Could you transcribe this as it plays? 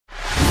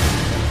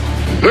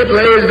It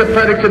lays the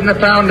predicate and the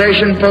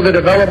foundation for the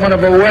development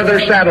of a weather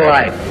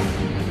satellite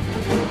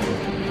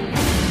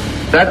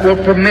that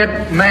will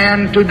permit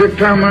man to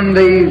determine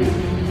the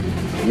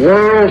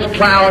world's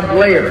cloud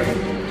layer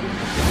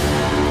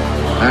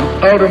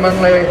and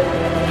ultimately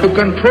to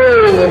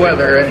control the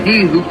weather, and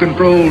he who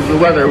controls the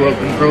weather will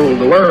control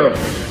the world.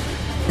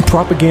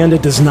 Propaganda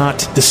does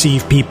not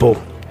deceive people.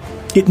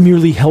 It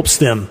merely helps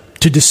them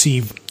to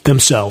deceive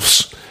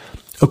themselves.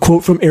 A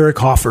quote from Eric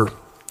Hoffer.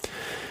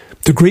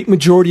 The great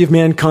majority of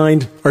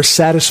mankind are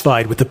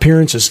satisfied with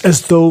appearances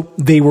as though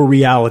they were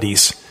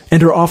realities,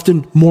 and are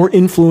often more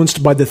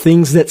influenced by the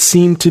things that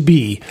seem to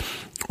be,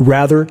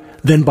 rather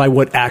than by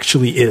what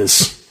actually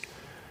is.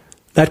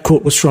 That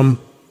quote was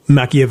from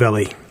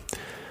Machiavelli.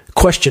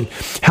 Question: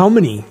 how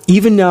many,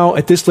 even now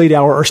at this late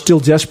hour, are still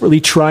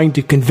desperately trying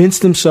to convince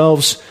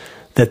themselves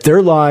that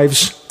their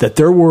lives, that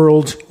their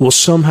world will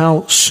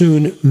somehow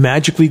soon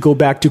magically go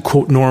back to,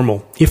 quote,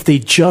 normal, if they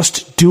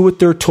just do what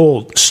they're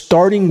told,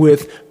 starting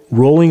with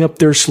rolling up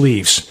their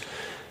sleeves?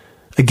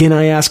 Again,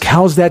 I ask,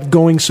 how's that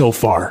going so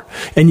far?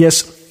 And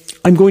yes,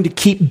 I'm going to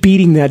keep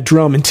beating that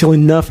drum until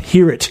enough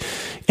hear it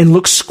and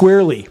look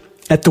squarely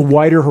at the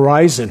wider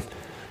horizon,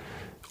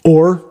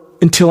 or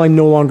until I'm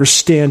no longer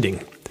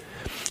standing.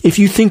 If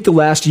you think the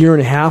last year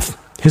and a half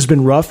has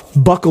been rough,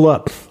 buckle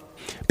up,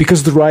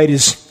 because the ride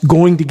is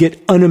going to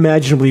get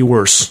unimaginably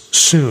worse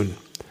soon.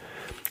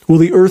 Will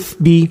the Earth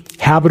be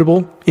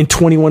habitable in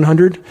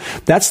 2100?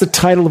 That's the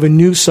title of a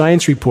new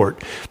science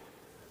report.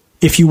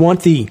 If you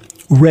want the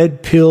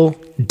red pill,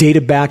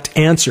 data-backed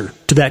answer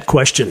to that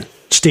question,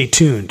 stay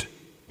tuned.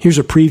 Here's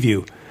a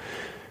preview.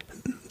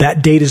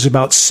 That date is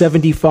about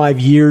 75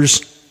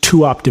 years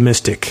too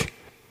optimistic.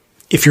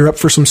 If you're up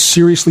for some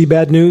seriously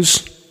bad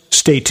news,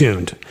 stay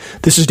tuned.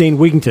 This is Dane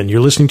Wigington. You're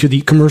listening to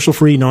the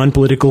commercial-free,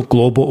 non-political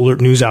Global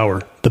Alert News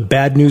Hour, the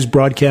bad news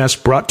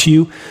broadcast brought to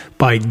you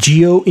by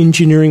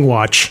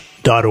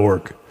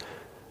Geoengineeringwatch.org.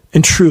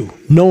 And true,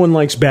 no one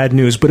likes bad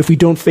news, but if we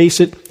don't face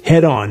it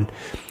head on,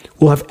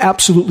 we'll have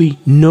absolutely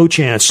no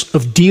chance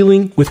of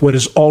dealing with what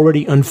is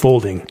already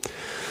unfolding.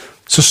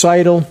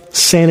 Societal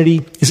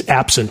sanity is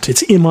absent.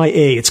 It's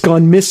MIA. It's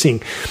gone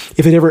missing,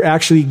 if it ever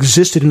actually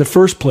existed in the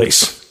first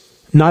place.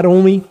 Not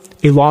only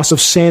a loss of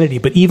sanity,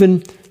 but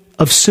even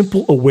of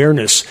simple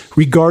awareness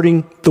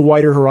regarding the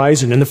wider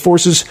horizon and the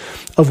forces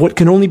of what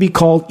can only be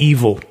called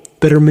evil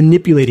that are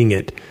manipulating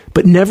it.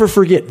 But never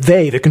forget,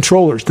 they, the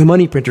controllers, the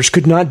money printers,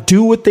 could not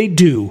do what they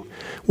do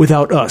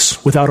without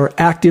us, without our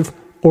active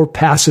or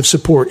passive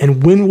support.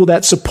 And when will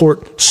that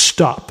support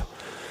stop?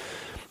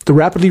 The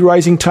rapidly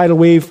rising tidal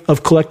wave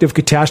of collective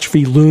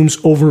catastrophe looms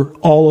over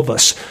all of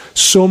us.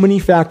 So many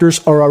factors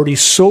are already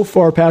so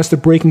far past the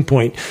breaking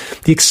point,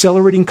 the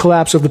accelerating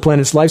collapse of the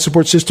planet's life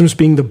support systems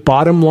being the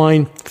bottom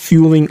line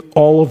fueling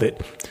all of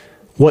it.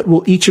 What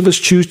will each of us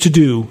choose to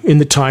do in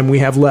the time we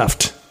have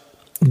left?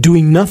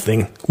 Doing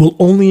nothing will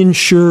only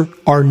ensure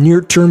our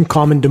near-term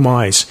common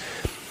demise.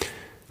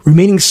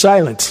 Remaining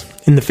silent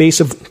in the face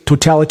of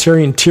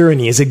totalitarian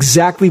tyranny is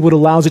exactly what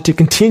allows it to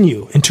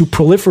continue and to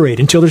proliferate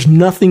until there's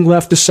nothing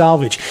left to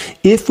salvage.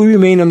 If we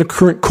remain on the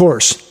current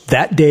course,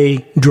 that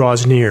day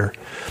draws near.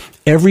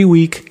 Every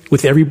week,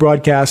 with every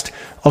broadcast,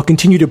 I'll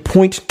continue to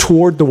point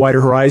toward the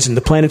wider horizon,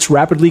 the planet's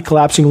rapidly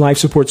collapsing life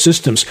support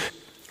systems.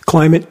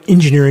 Climate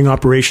engineering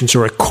operations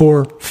are a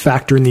core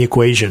factor in the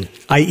equation,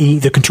 i.e.,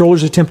 the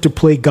controllers attempt to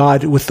play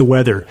God with the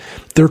weather,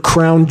 their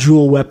crown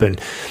jewel weapon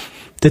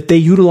that they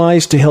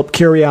utilize to help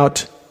carry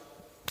out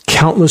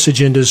countless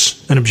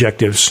agendas and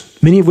objectives,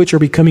 many of which are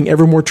becoming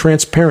ever more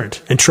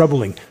transparent and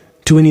troubling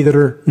to any that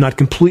are not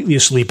completely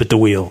asleep at the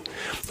wheel.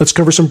 Let's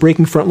cover some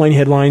breaking frontline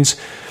headlines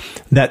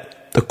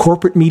that the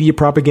corporate media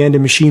propaganda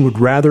machine would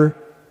rather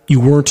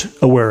you weren't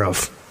aware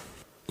of.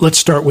 Let's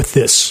start with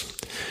this.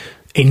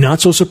 A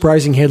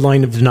not-so-surprising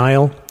headline of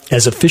denial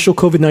as official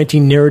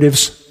COVID-19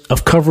 narratives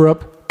of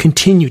cover-up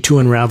continue to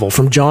unravel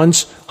from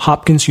Johns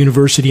Hopkins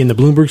University and the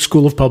Bloomberg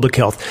School of Public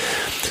Health.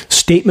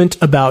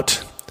 Statement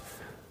about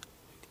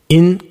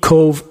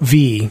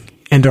INCOV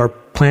and our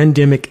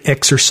pandemic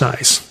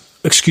exercise.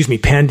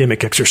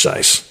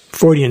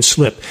 Freudian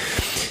slip.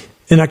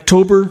 In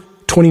October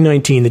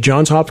 2019, the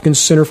Johns Hopkins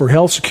Center for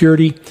Health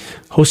Security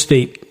hosted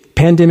a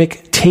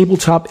pandemic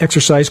tabletop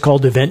exercise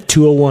called Event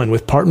 201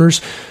 with partners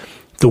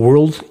the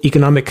World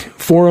Economic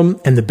Forum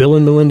and the Bill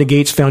and Melinda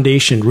Gates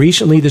Foundation.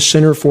 Recently, the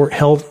Center for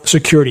Health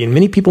Security, and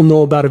many people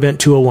know about Event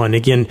 201.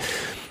 Again,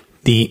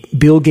 the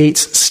Bill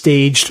Gates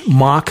staged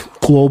mock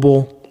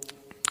global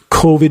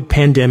COVID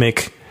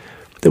pandemic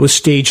that was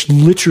staged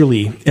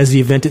literally as the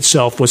event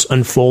itself was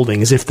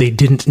unfolding, as if they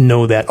didn't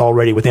know that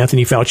already, with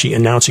Anthony Fauci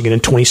announcing it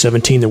in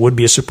 2017 there would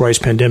be a surprise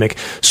pandemic.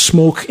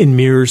 Smoke and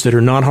mirrors that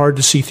are not hard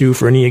to see through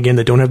for any, again,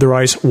 that don't have their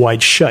eyes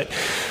wide shut.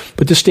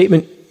 But the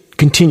statement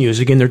continues.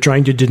 Again, they're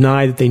trying to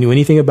deny that they knew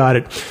anything about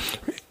it.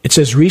 It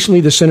says,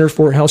 recently the Center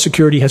for Health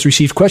Security has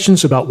received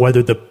questions about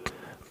whether the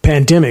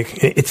pandemic,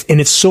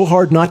 it's so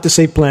hard not to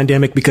say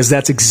plandemic because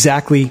that's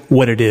exactly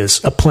what it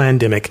is, a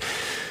plandemic.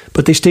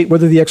 But they state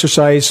whether the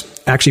exercise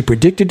actually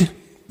predicted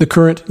the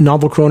current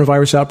novel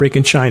coronavirus outbreak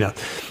in China.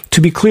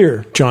 To be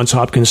clear, Johns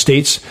Hopkins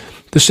states,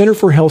 the Center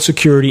for Health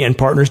Security and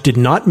partners did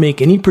not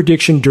make any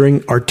prediction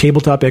during our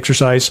tabletop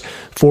exercise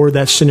for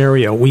that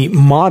scenario. We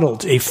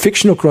modeled a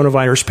fictional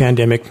coronavirus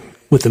pandemic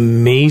with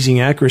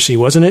amazing accuracy,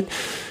 wasn't it?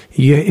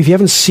 If you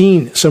haven't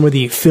seen some of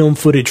the film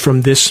footage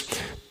from this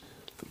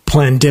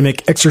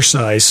pandemic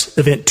exercise,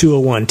 Event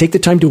 201, take the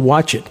time to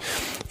watch it.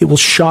 It will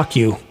shock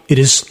you. It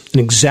is an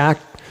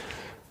exact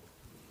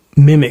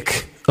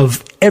mimic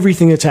of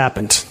everything that's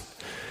happened.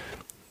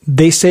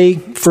 They say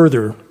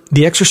further,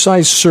 the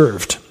exercise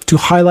served to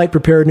highlight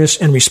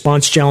preparedness and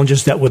response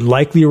challenges that would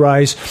likely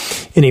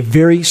arise in a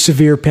very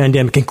severe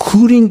pandemic,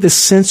 including the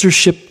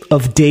censorship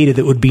of data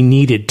that would be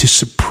needed to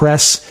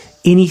suppress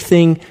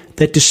anything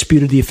that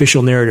disputed the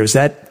official narratives.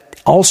 That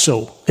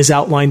also is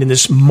outlined in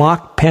this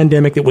mock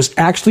pandemic that was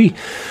actually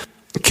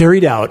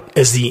carried out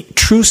as the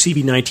true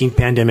COVID-19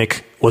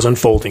 pandemic was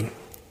unfolding.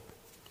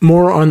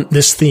 More on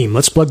this theme.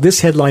 Let's plug this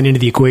headline into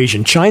the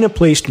equation. China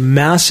placed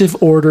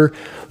massive order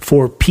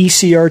for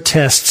PCR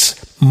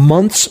tests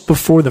months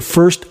before the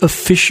first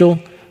official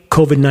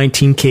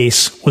COVID-19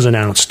 case was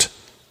announced.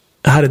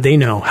 How did they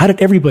know? How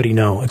did everybody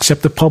know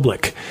except the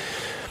public?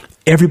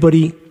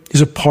 Everybody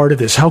is a part of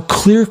this. How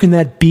clear can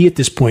that be at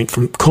this point?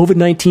 From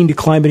COVID-19 to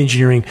climate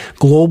engineering,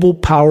 global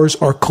powers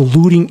are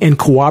colluding and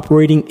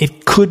cooperating.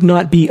 It could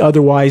not be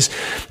otherwise.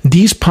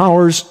 These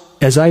powers,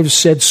 as I've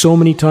said so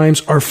many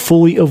times, are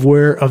fully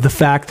aware of the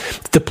fact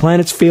that the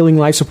planet's failing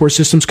life support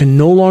systems can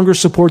no longer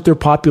support their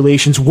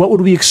populations. What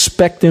would we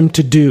expect them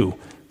to do?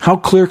 How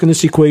clear can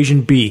this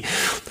equation be?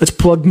 Let's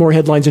plug more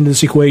headlines into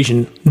this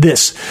equation.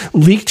 This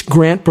leaked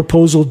grant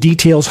proposal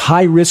details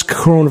high-risk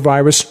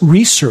coronavirus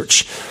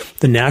research.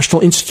 The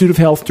National Institute of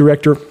Health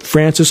Director,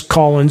 Francis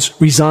Collins,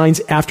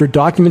 resigns after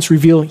documents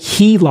reveal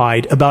he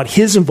lied about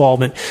his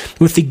involvement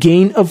with the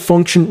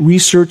gain-of-function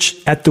research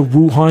at the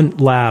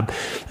Wuhan lab.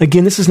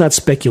 Again, this is not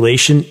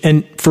speculation,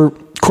 and for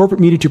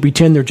corporate media to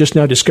pretend they're just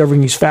now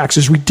discovering these facts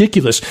is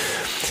ridiculous.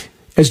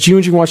 As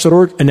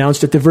Geoengineering.org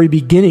announced at the very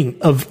beginning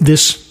of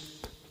this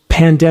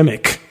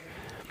pandemic,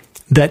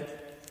 that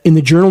in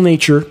the journal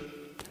Nature,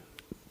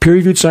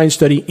 peer-reviewed science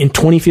study in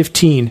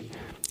 2015,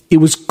 it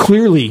was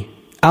clearly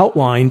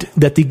outlined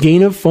that the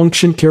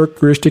gain-of-function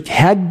characteristic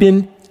had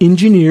been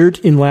engineered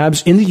in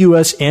labs in the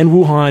U.S. and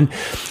Wuhan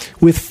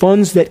with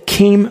funds that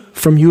came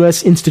from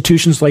U.S.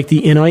 institutions like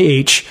the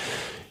NIH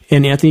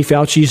and Anthony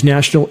Fauci's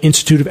National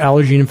Institute of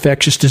Allergy and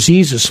Infectious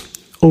Diseases,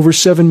 over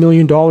 $7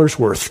 million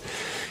worth.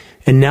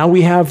 And now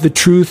we have the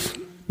truth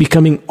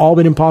becoming all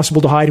but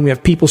impossible to hide, and we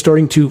have people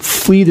starting to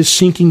flee the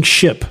sinking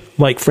ship,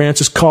 like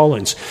Francis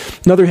Collins.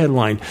 Another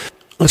headline.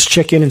 Let's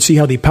check in and see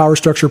how the power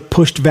structure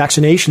pushed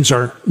vaccinations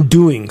are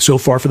doing so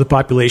far for the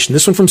population.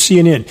 This one from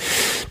CNN.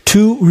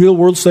 2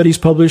 real-world studies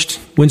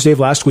published Wednesday of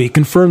last week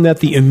confirm that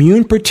the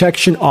immune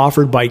protection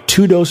offered by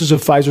 2 doses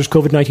of Pfizer's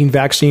COVID-19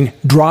 vaccine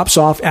drops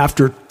off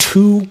after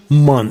 2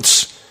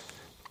 months.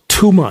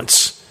 2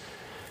 months.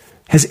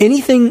 Has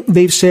anything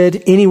they've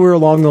said anywhere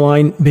along the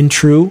line been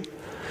true?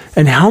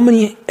 And how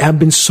many have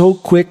been so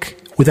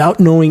quick, without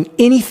knowing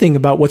anything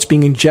about what's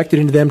being injected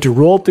into them, to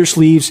roll up their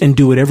sleeves and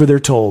do whatever they're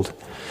told?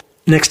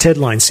 Next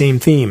headline, same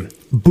theme.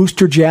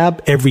 Booster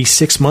jab every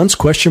 6 months, ?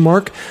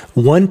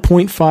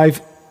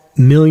 1.5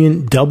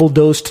 million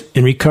double-dosed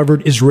and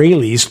recovered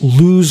Israelis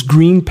lose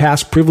Green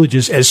Pass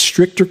privileges as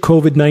stricter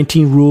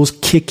COVID-19 rules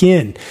kick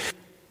in.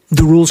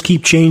 The rules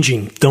keep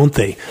changing, don't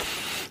they?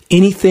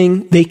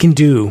 Anything they can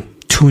do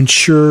to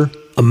ensure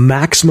a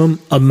maximum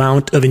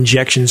amount of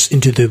injections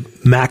into the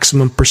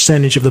maximum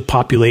percentage of the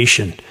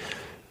population.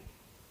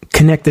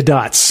 Connect the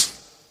dots.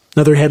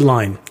 Another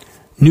headline.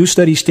 New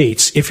study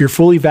states if you're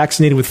fully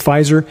vaccinated with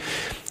Pfizer,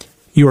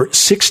 you're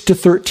 6 to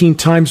 13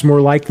 times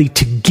more likely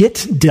to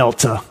get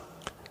Delta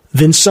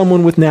than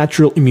someone with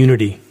natural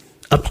immunity.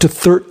 Up to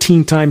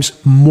 13 times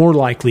more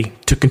likely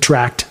to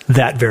contract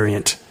that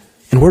variant.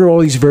 And where do all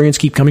these variants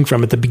keep coming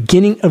from? At the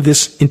beginning of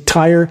this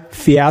entire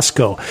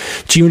fiasco,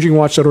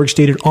 Geoengineering.org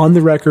stated on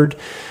the record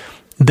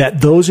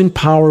that those in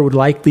power would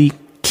likely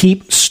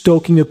keep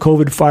stoking the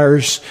COVID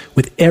fires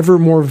with ever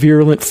more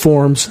virulent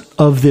forms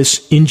of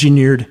this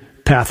engineered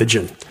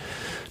pathogen.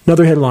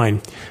 Another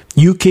headline,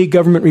 UK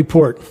government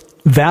report,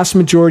 vast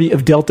majority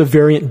of Delta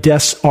variant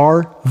deaths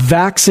are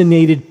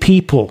vaccinated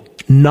people,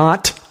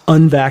 not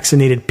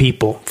unvaccinated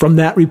people. From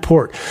that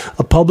report,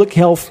 a Public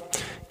Health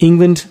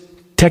England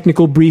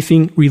technical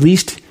briefing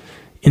released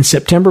in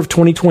September of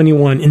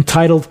 2021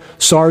 entitled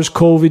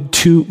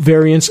SARS-CoV-2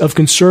 Variants of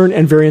Concern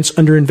and Variants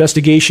Under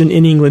Investigation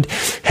in England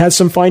has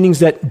some findings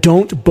that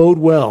don't bode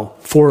well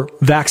for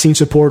vaccine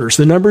supporters.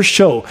 The numbers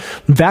show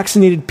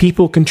vaccinated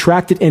people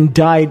contracted and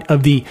died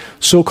of the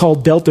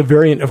so-called Delta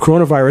variant of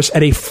coronavirus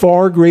at a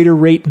far greater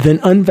rate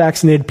than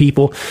unvaccinated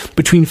people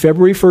between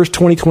February 1st,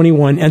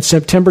 2021 and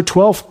September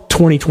 12th,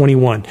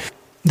 2021.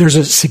 There's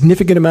a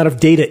significant amount of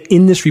data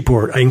in this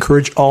report. I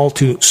encourage all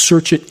to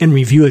search it and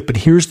review it. But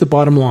here's the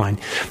bottom line.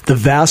 The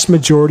vast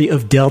majority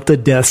of Delta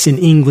deaths in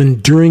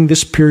England during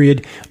this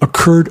period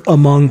occurred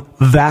among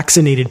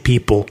vaccinated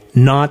people,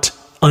 not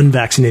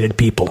unvaccinated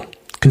people.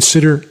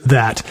 Consider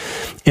that.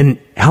 And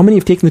how many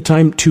have taken the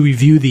time to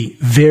review the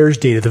VAERS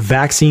data, the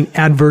Vaccine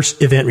Adverse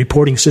Event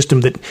Reporting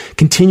System that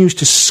continues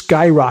to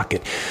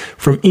skyrocket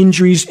from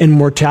injuries and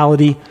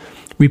mortality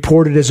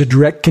reported as a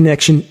direct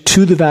connection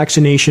to the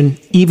vaccination,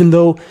 even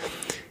though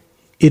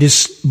it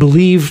is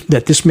believed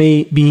that this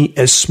may be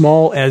as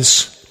small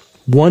as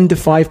 1 to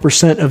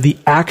 5% of the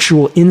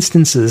actual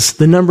instances.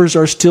 The numbers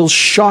are still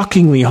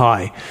shockingly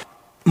high.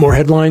 More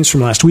headlines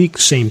from last week,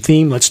 same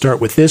theme. Let's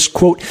start with this.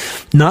 Quote,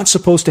 not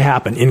supposed to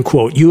happen, end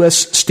quote.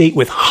 U.S. state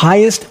with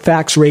highest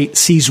vax rate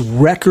sees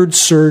record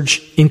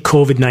surge in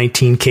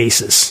COVID-19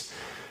 cases.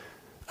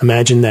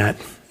 Imagine that.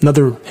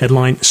 Another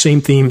headline, same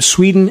theme.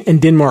 Sweden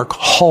and Denmark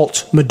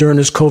halt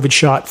Moderna's COVID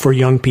shot for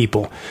young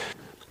people.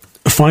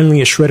 Finally,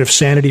 a shred of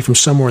sanity from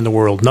somewhere in the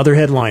world. Another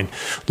headline,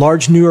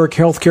 large New York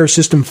healthcare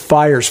system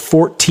fires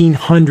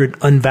 1,400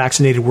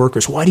 unvaccinated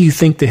workers. Why do you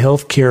think the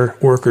healthcare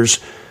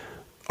workers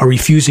are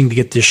refusing to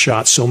get this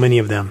shot, so many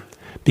of them?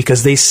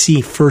 Because they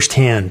see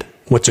firsthand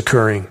what's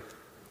occurring.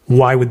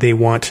 Why would they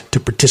want to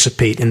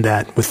participate in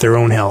that with their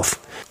own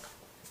health?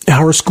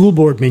 How are school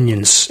board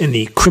minions in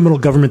the criminal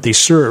government they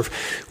serve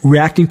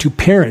reacting to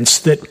parents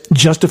that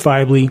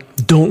justifiably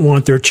don't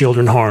want their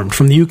children harmed?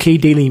 From the UK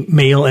Daily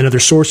Mail and other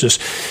sources,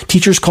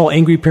 teachers call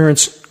angry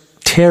parents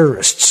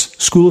terrorists.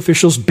 School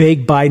officials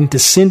beg Biden to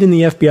send in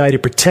the FBI to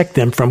protect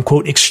them from,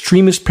 quote,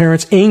 extremist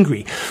parents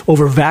angry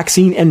over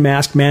vaccine and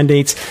mask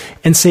mandates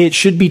and say it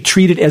should be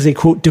treated as a,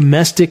 quote,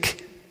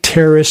 domestic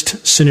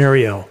terrorist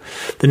scenario.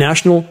 The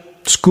National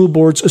School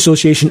Boards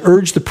Association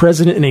urged the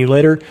president in a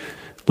letter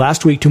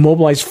last week to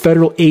mobilize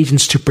federal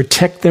agents to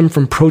protect them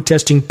from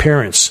protesting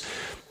parents.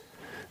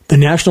 The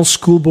National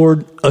School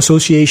Board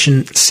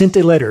Association sent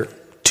a letter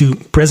to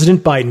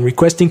President Biden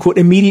requesting, quote,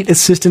 immediate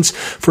assistance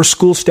for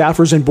school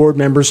staffers and board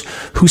members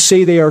who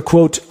say they are,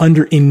 quote,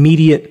 under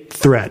immediate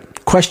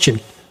threat.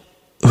 Question,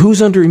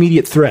 who's under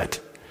immediate threat?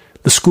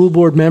 The school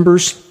board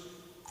members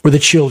or the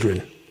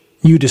children?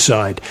 You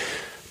decide.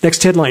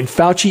 Next headline,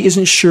 Fauci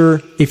isn't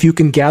sure if you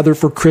can gather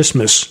for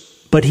Christmas,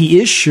 but he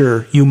is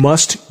sure you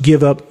must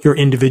give up your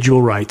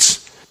individual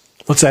rights.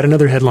 Let's add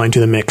another headline to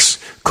the mix.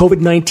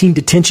 COVID-19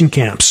 detention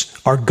camps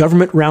are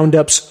government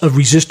roundups of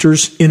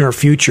resistors in our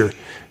future.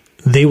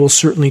 They will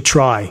certainly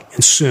try,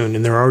 and soon,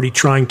 and they're already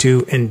trying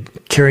to and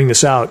carrying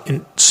this out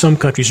in some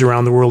countries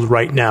around the world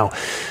right now.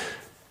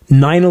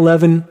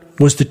 9/11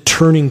 was the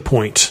turning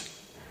point.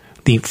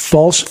 The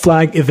false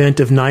flag event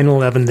of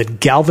 9/11 that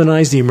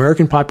galvanized the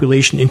American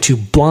population into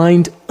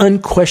blind,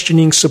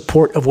 unquestioning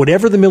support of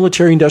whatever the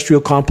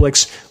military-industrial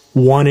complex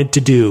wanted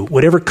to do,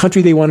 whatever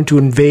country they wanted to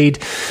invade,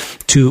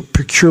 to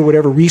procure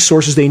whatever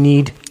resources they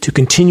need to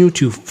continue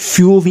to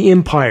fuel the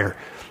empire,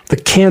 the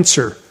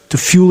cancer, to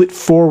fuel it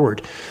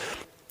forward.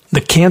 The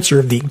cancer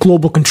of the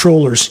global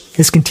controllers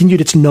has continued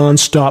its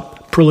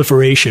nonstop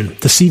proliferation.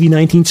 The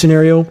CV-19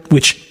 scenario,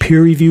 which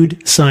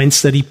peer-reviewed science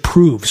study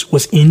proves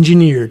was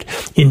engineered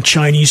in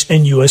Chinese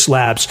and U.S.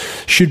 labs,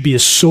 should be a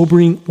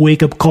sobering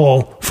wake-up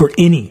call for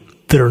any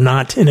that are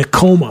not in a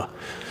coma.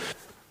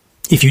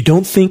 If you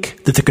don't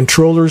think that the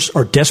controllers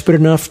are desperate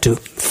enough to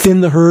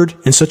thin the herd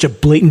in such a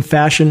blatant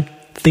fashion,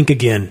 think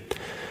again.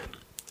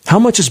 How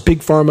much has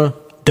Big Pharma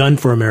done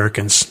for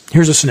Americans?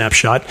 Here's a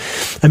snapshot.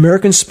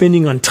 American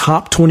spending on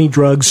top 20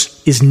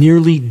 drugs is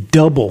nearly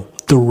double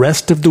the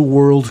rest of the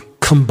world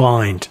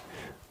combined.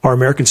 Are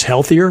Americans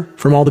healthier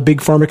from all the Big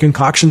Pharma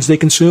concoctions they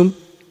consume?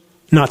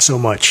 Not so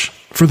much.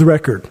 For the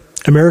record,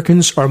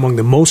 Americans are among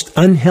the most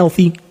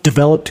unhealthy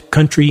developed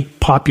country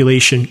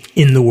population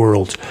in the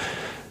world,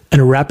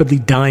 and a rapidly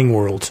dying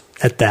world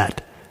at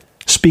that.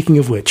 Speaking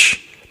of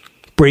which,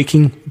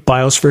 breaking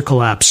biosphere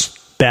collapse,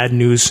 bad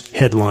news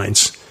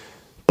headlines.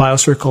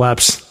 Biosphere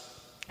collapse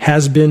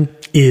has been,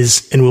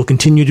 is, and will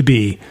continue to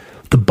be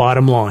the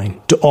bottom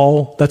line to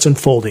all that's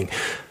unfolding.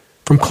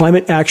 From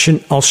Climate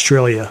Action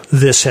Australia,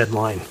 this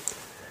headline.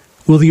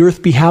 Will the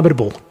Earth be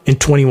habitable in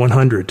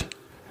 2100?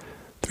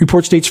 The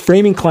report states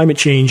framing climate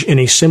change in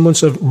a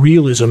semblance of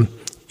realism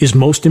is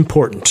most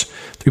important.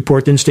 The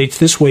report then states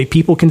this way,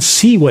 people can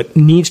see what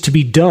needs to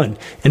be done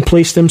and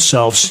place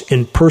themselves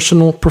in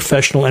personal,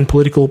 professional, and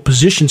political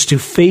positions to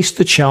face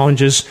the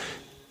challenges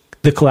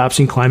the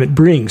collapsing climate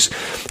brings.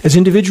 As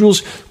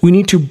individuals, we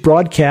need to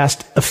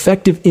broadcast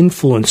effective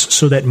influence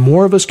so that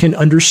more of us can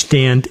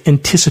understand,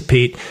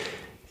 anticipate,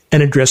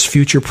 and address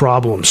future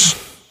problems.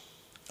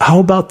 How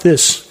about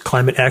this,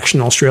 Climate Action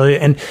Australia,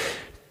 and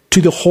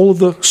to the whole of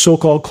the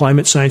so-called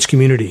climate science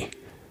community?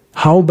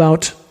 How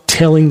about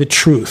telling the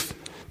truth,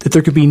 that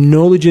there could be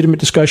no legitimate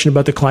discussion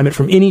about the climate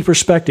from any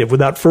perspective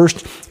without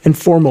first and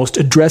foremost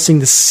addressing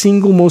the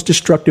single most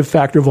destructive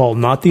factor of all,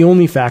 not the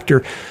only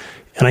factor.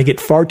 And I get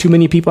far too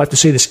many people, I have to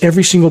say this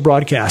every single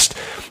broadcast,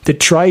 that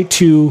try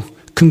to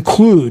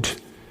conclude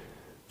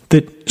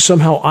that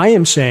somehow I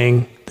am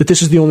saying that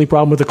this is the only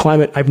problem with the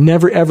climate. I've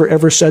never, ever,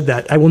 ever said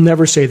that. I will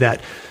never say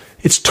that.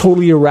 It's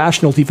totally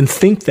irrational to even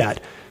think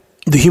that.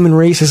 The human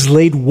race has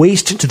laid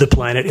waste to the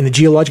planet in the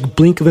geologic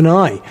blink of an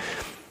eye.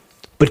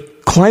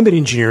 But climate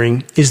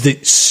engineering is the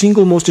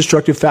single most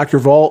destructive factor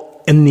of all,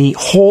 and the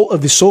whole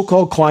of the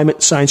so-called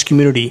climate science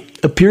community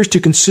appears to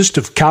consist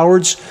of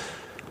cowards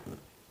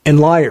and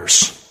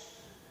liars.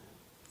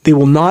 They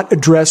will not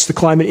address the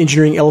climate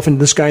engineering elephant in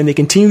the sky, and they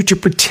continue to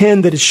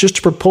pretend that it's just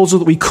a proposal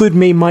that we could,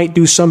 may, might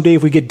do someday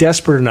if we get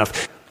desperate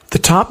enough. The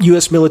top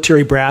U.S.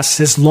 military brass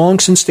has long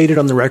since stated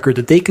on the record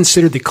that they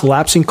consider the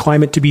collapsing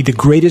climate to be the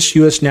greatest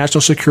U.S. national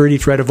security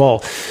threat of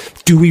all.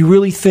 Do we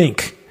really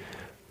think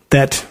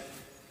that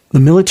the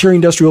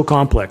military-industrial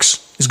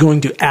complex is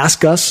going to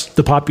ask us,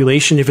 the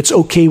population, if it's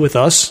okay with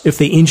us if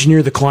they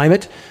engineer the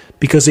climate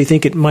because they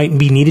think it might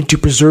be needed to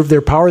preserve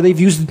their power? They've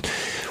used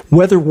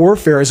weather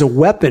warfare as a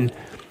weapon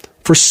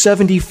for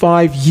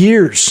 75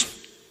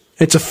 years.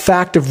 It's a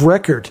fact of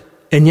record.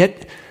 And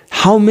yet,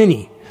 how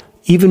many,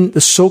 even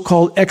the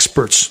so-called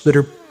experts that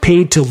are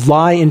paid to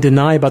lie and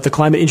deny about the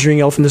climate engineering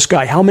elephant in the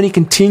sky, how many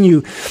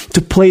continue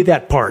to play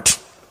that part?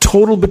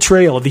 Total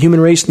betrayal of the human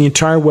race and the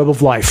entire web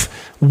of life.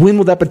 When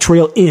will that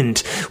betrayal end?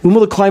 When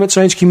will the climate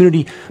science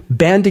community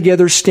band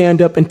together,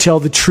 stand up, and tell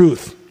the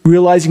truth,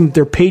 realizing that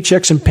their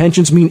paychecks and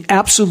pensions mean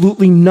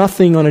absolutely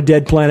nothing on a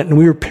dead planet, and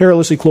we are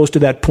perilously close to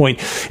that point.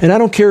 And I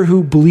don't care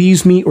who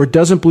believes me or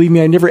doesn't believe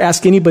me. I never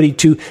ask anybody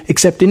to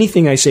accept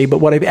anything I say, but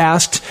what I've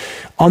asked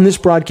on this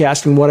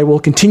broadcast and what I will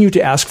continue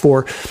to ask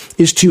for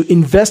is to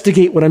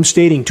investigate what I'm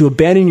stating, to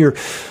abandon your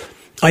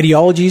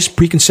ideologies,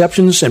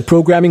 preconceptions, and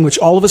programming, which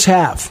all of us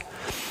have,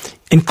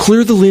 and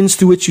clear the lens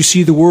through which you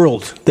see the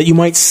world, that you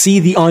might see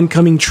the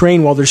oncoming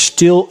train while there's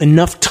still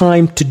enough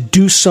time to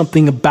do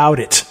something about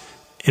it.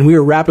 And we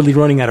are rapidly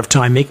running out of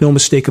time. Make no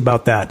mistake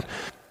about that.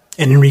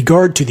 And in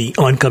regard to the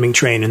oncoming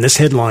train, and this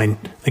headline,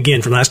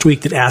 again, from last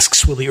week that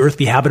asks, will the Earth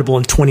be habitable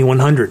in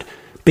 2100?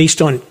 Based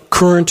on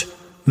current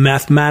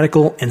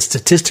mathematical and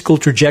statistical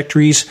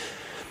trajectories,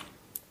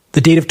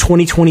 the date of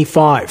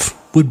 2025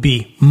 would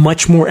be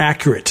much more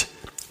accurate.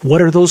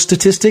 What are those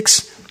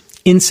statistics?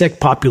 Insect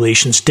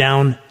populations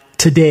down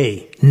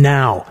today,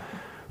 now,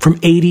 from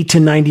 80 to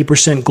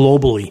 90%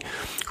 globally.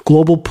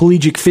 Global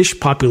pelagic fish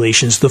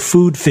populations, the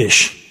food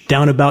fish,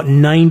 down about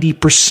 90%.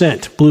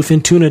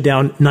 Bluefin tuna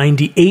down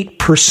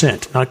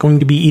 98%. Not going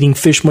to be eating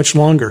fish much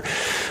longer.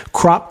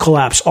 Crop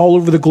collapse all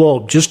over the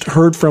globe. Just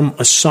heard from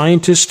a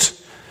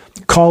scientist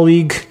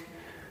colleague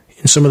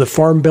in some of the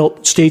Farm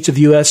Belt states of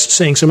the U.S.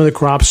 saying some of the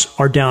crops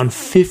are down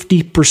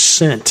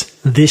 50%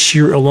 this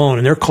year alone,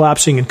 and they're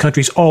collapsing in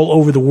countries all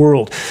over the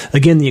world.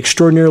 Again, the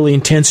extraordinarily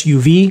intense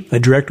UV, a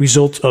direct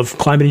result of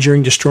climate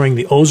engineering destroying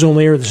the ozone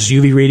layer. This is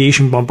UV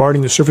radiation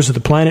bombarding the surface of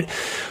the planet.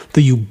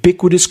 The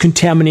ubiquitous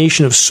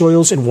contamination of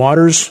soils and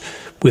waters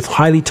with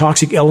highly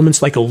toxic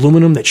elements like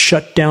aluminum that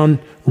shut down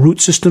root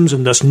systems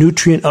and thus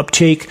nutrient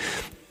uptake.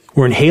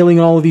 We're inhaling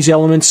all of these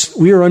elements.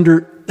 We are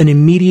under an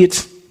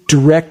immediate,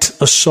 direct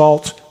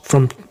assault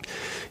from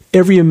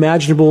every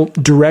imaginable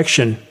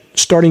direction,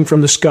 starting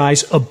from the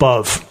skies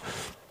above.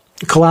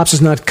 The collapse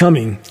is not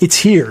coming. It's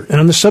here. And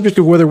on the subject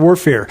of weather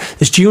warfare,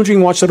 as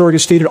Geoengineeringwatch.org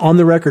has stated on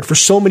the record for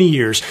so many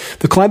years,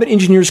 the climate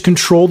engineers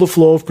control the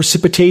flow of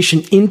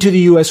precipitation into the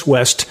U.S.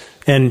 West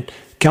and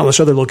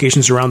countless other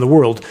locations around the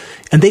world,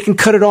 and they can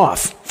cut it off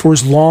for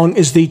as long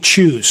as they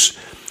choose.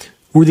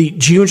 Were the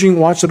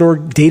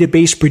Geoengineeringwatch.org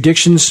database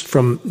predictions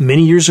from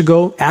many years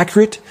ago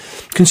accurate?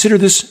 Consider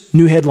this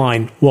new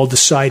headline while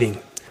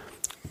deciding.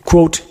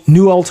 Quote,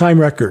 new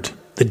all-time record.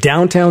 The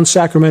downtown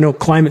Sacramento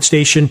climate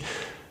station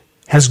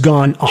has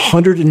gone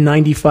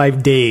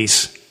 195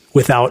 days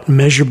without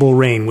measurable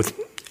rain, with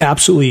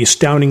absolutely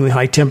astoundingly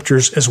high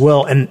temperatures as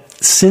well. And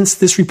since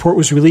this report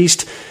was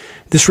released,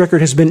 this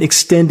record has been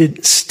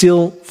extended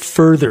still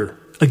further.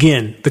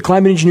 Again, the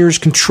climate engineers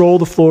control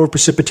the flow of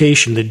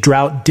precipitation, the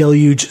drought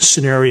deluge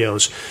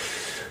scenarios.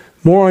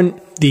 More on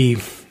the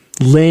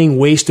laying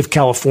waste of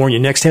California.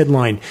 Next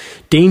headline,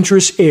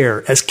 dangerous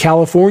air. As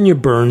California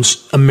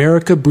burns,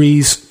 America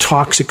breathes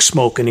toxic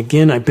smoke. And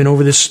again, I've been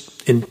over this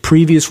in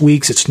previous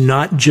weeks. It's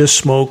not just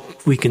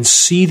smoke. We can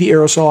see the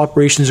aerosol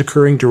operations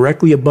occurring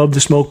directly above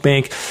the smoke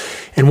bank.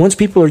 And once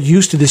people are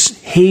used to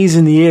this haze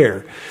in the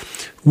air,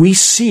 we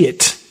see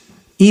it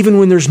even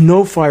when there's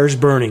no fires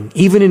burning,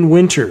 even in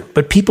winter.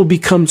 But people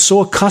become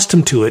so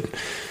accustomed to it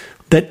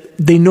that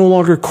they no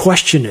longer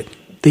question it.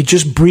 They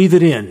just breathe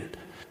it in.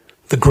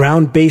 The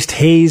ground-based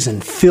haze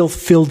and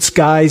filth-filled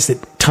skies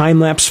that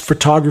time-lapse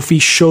photography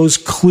shows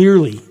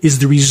clearly is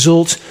the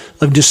result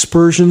of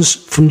dispersions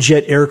from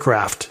jet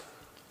aircraft.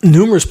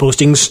 Numerous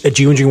postings at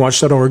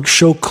geoengineeringwatch.org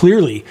show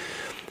clearly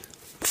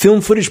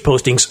film footage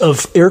postings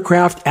of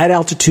aircraft at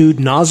altitude,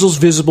 nozzles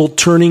visible,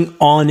 turning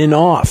on and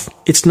off.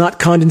 It's not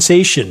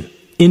condensation.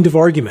 End of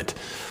argument.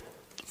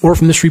 More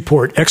from this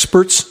report.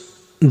 Experts,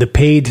 the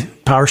paid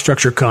power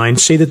structure kind,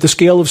 say that the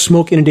scale of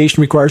smoke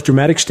inundation requires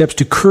dramatic steps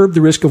to curb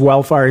the risk of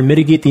wildfire and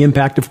mitigate the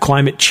impact of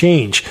climate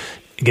change.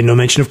 Again, no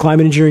mention of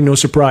climate engineering, no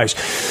surprise.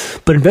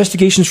 But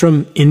investigations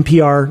from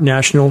NPR,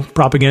 National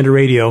Propaganda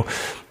Radio,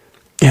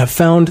 have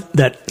found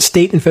that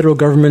state and federal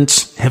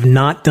governments have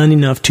not done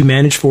enough to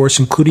manage forests,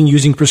 including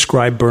using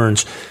prescribed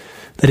burns.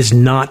 That is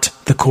not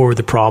the core of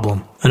the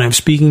problem. And I'm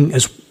speaking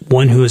as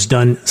one who has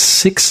done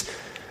 6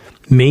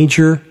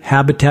 major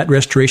habitat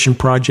restoration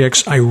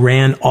projects. I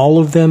ran all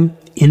of them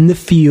in the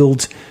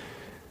field,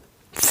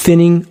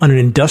 thinning on an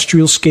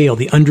industrial scale,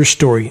 the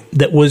understory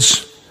that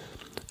was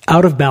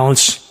out of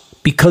balance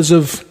because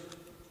of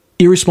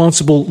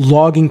irresponsible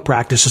logging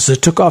practices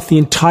that took off the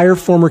entire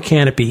former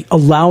canopy,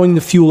 allowing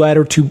the fuel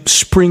adder to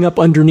spring up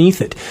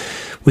underneath it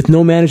with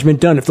no management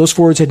done. If those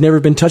forests had never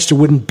been touched, it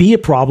wouldn't be a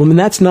problem, and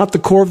that's not the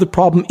core of the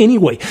problem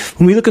anyway.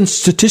 When we look at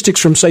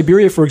statistics from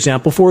Siberia, for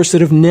example, forests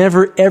that have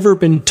never, ever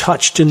been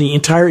touched in the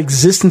entire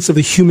existence of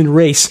the human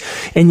race,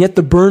 and yet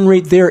the burn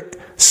rate there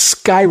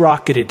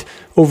skyrocketed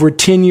over a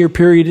 10-year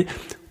period,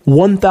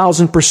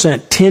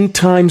 1,000%, 10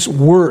 times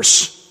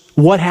worse.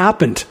 What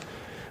happened?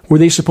 Were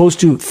they supposed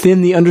to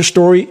thin the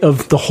understory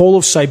of the whole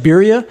of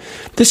Siberia?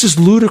 This is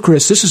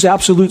ludicrous. This is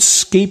absolute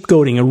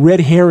scapegoating, a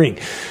red herring.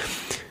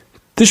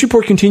 This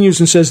report continues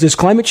and says this: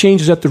 climate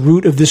change is at the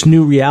root of this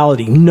new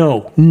reality.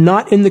 No,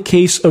 not in the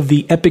case of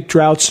the epic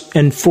droughts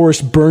and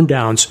forest burn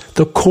downs.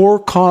 The core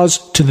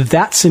cause to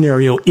that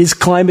scenario is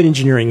climate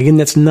engineering. Again,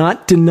 that's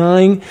not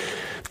denying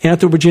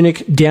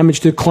anthropogenic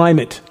damage to the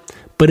climate.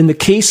 But in the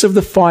case of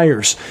the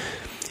fires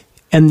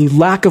and the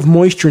lack of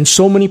moisture in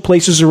so many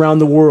places around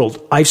the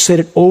world, I've said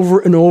it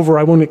over and over.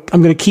 I'm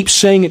going to keep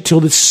saying it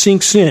till this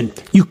sinks in.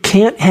 You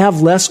can't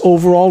have less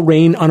overall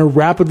rain on a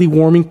rapidly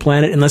warming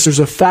planet unless there's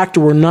a factor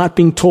we're not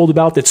being told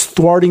about that's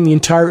thwarting the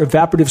entire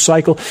evaporative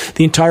cycle,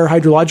 the entire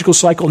hydrological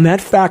cycle, and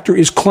that factor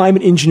is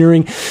climate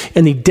engineering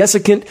and the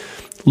desiccant,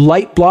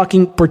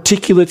 light-blocking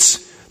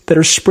particulates that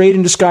are sprayed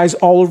into skies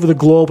all over the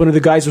globe under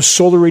the guise of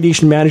solar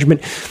radiation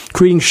management,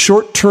 creating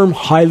short-term,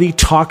 highly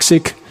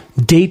toxic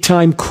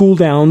daytime cool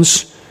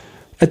downs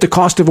at the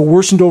cost of a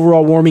worsened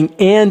overall warming.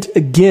 And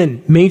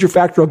again, major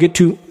factor I'll get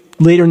to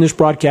later in this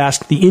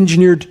broadcast, the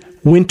engineered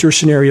winter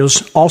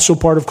scenarios, also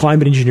part of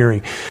climate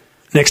engineering.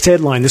 Next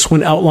headline, this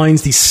one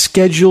outlines the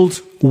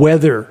scheduled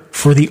weather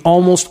for the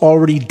almost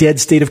already dead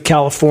state of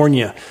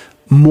California.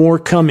 More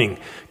coming.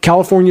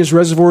 California's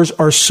reservoirs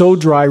are so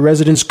dry,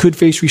 residents could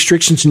face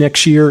restrictions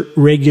next year,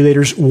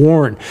 regulators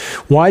warn.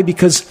 Why?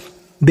 Because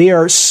they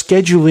are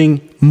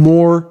scheduling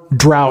more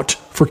drought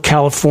for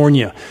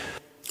California.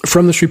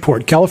 From this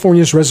report,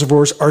 California's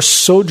reservoirs are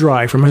so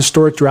dry from a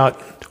historic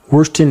drought,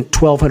 worst in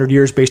 1,200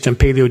 years based on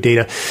paleo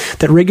data,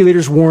 that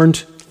regulators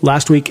warned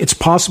last week it's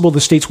possible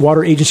the state's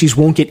water agencies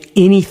won't get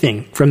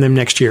anything from them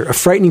next year, a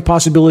frightening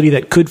possibility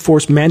that could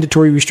force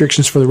mandatory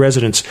restrictions for the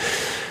residents.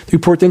 The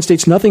report then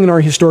states nothing in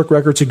our historic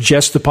record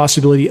suggests the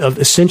possibility of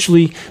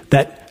essentially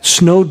that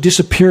snow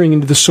disappearing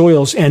into the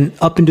soils and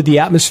up into the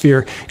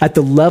atmosphere at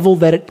the level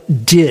that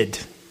it did.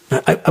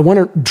 I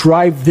want to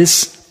drive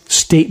this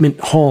statement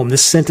home,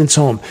 this sentence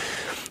home.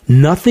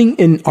 Nothing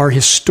in our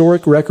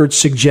historic record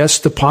suggests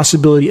the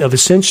possibility of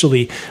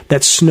essentially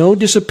that snow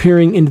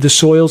disappearing into the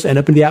soils and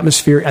up in the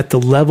atmosphere at the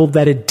level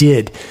that it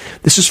did.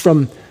 This is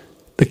from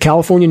the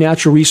California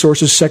Natural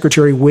Resources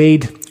Secretary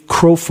Wade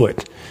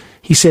Crowfoot.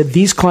 He said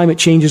these climate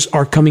changes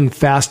are coming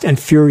fast and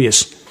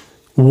furious.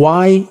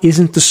 Why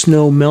isn't the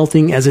snow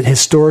melting as it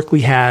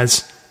historically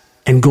has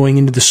and going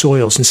into the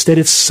soils? Instead,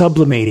 it's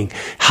sublimating.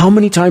 How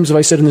many times have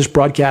I said in this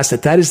broadcast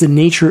that is the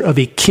nature of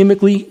a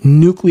chemically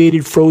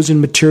nucleated frozen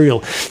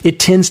material? It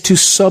tends to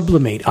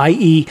sublimate,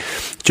 i.e.,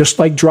 just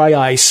like dry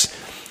ice,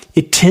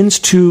 it tends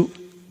to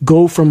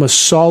go from a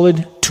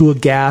solid to a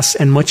gas,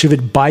 and much of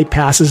it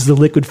bypasses the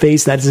liquid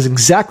phase. That is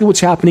exactly what's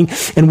happening.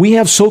 And we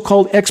have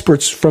so-called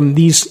experts from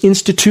these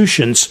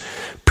institutions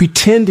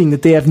pretending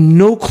that they have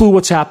no clue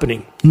what's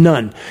happening.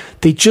 None.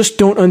 They just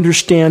don't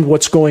understand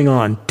what's going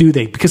on, do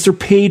they? Because they're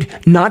paid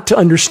not to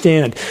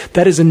understand.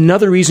 That is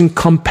another reason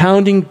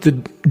compounding the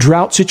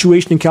drought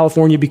situation in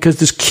California, because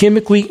this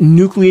chemically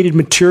nucleated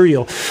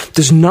material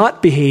does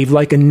not behave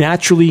like a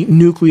naturally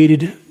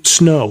nucleated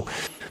snow.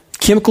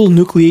 Chemical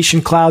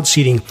nucleation cloud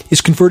seeding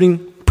is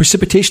converting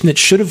precipitation that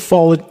should have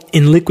fallen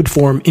in liquid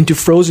form into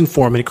frozen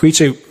form, and it creates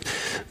a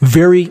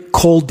very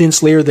cold,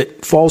 dense layer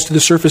that falls to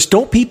the surface.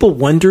 Don't people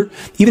wonder,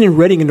 even in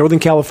Redding in Northern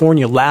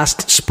California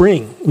last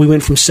spring, we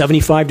went from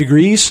 75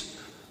 degrees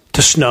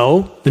to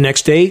snow the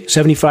next day,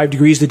 75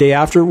 degrees the day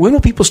after. When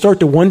will people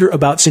start to wonder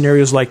about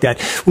scenarios like that?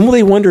 When will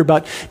they wonder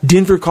about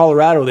Denver,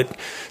 Colorado, that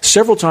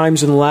several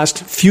times in the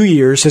last few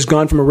years has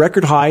gone from a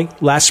record high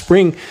last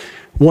spring,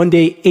 one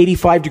day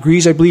 85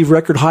 degrees, I believe,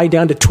 record high,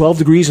 down to 12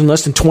 degrees in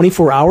less than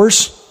 24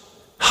 hours?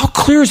 How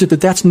clear is it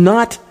that that's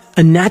not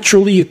a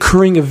naturally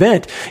occurring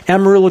event?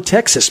 Amarillo,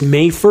 Texas,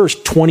 May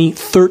 1st,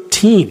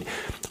 2013.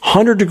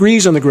 100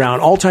 degrees on the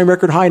ground, all-time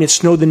record high, and it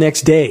snowed the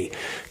next day.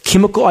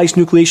 Chemical ice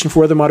nucleation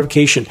for weather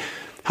modification.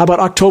 How about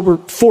October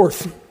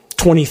 4th,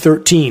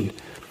 2013?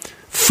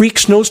 Freak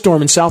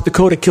snowstorm in South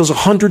Dakota kills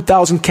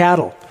 100,000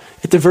 cattle.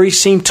 At the very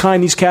same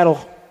time, these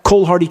cattle,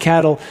 cold-hardy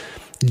cattle,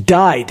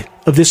 died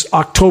of this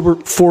October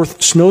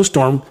 4th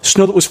snowstorm,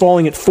 snow that was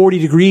falling at 40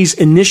 degrees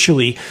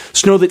initially,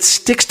 snow that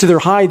sticks to their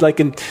hide like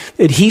an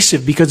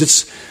adhesive because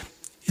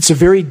it's a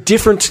very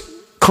different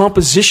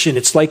composition.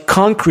 It's like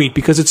concrete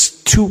because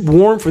it's too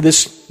warm for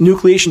this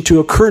nucleation to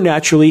occur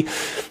naturally,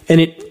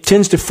 and it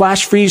tends to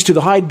flash freeze to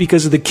the hide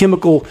because of the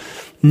chemical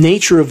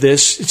nature of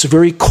this, it's a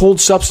very cold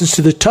substance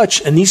to the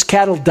touch, and these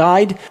cattle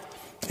died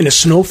in a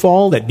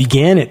snowfall that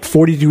began at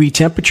 40-degree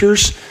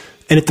temperatures,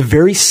 and at the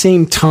very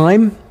same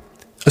time,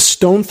 a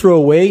stone throw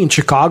away in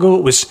Chicago,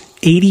 it was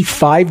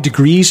 85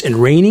 degrees and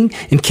raining.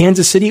 In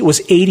Kansas City, it was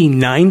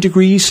 89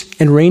 degrees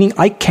and raining.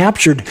 I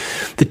captured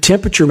the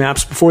temperature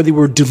maps before they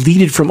were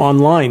deleted from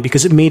online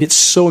because it made it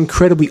so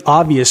incredibly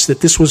obvious that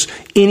this was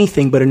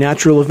anything but a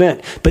natural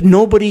event. But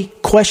nobody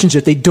questions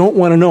it. They don't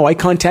want to know. I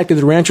contacted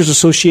the Ranchers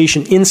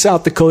Association in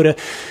South Dakota,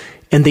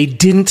 and they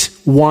didn't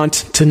want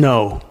to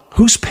know.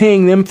 Who's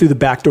paying them through the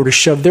back door to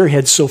shove their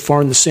heads so far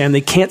in the sand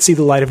they can't see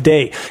the light of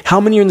day? How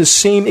many are in the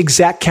same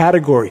exact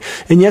category?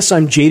 And yes,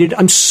 I'm jaded.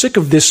 I'm sick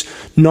of this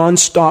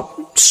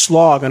nonstop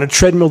slog on a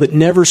treadmill that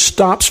never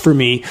stops for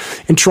me,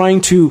 and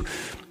trying to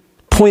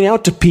point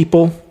out to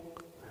people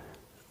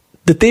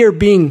that they are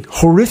being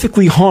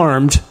horrifically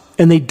harmed,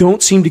 and they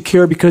don't seem to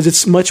care because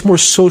it's much more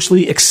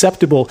socially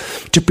acceptable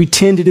to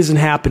pretend it isn't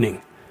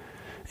happening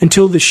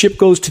until the ship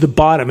goes to the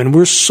bottom, and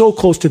we're so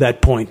close to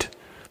that point.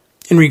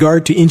 In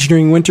regard to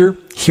engineering winter,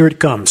 here it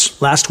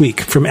comes. Last week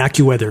from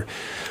AccuWeather.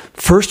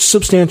 First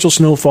substantial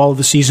snowfall of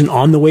the season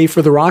on the way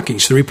for the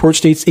Rockies. The report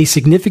states a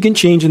significant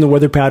change in the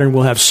weather pattern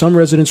will have some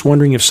residents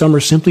wondering if summer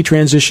simply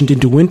transitioned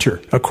into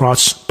winter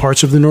across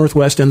parts of the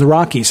Northwest and the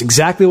Rockies.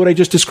 Exactly what I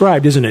just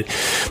described, isn't it?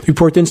 The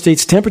report then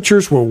states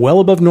temperatures were well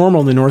above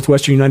normal in the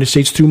northwestern United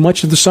States through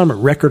much of the summer.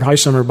 Record high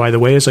summer, by the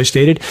way, as I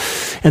stated.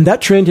 And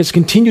that trend has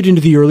continued into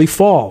the early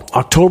fall.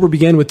 October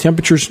began with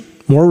temperatures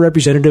more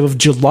representative of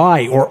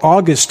July or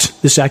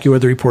August, this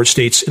AccuWeather report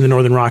states, in the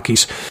northern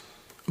Rockies.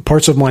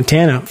 Parts of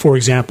Montana, for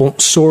example,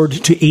 soared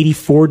to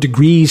 84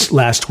 degrees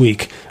last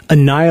week,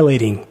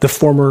 annihilating the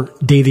former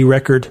daily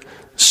record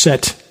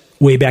set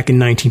way back in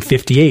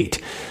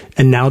 1958.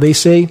 And now they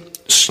say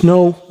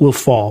snow will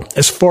fall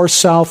as far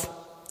south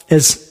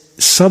as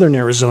southern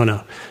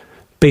Arizona,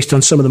 based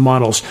on some of the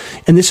models.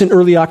 And this in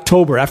early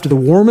October, after the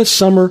warmest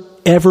summer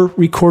ever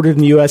recorded in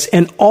the U.S.,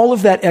 and all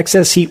of that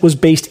excess heat was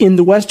based in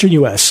the western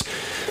U.S.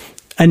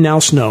 And now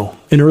snow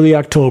in early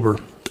October.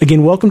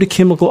 Again, welcome to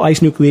chemical ice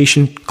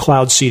nucleation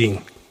cloud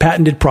seeding.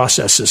 Patented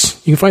processes.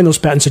 You can find those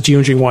patents at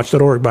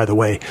geoengineeringwatch.org, by the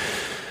way.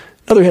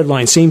 Another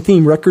headline, same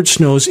theme, record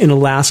snows in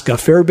Alaska.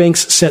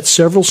 Fairbanks set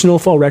several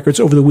snowfall records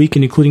over the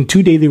weekend, including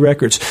 2 daily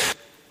records.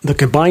 The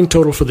combined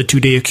total for the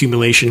 2-day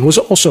accumulation was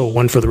also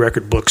one for the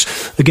record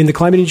books. Again, the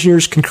climate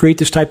engineers can create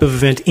this type of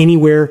event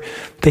anywhere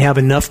they have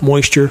enough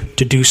moisture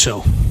to do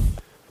so.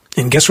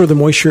 And guess where the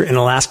moisture in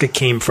Alaska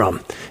came from?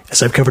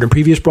 As I've covered in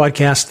previous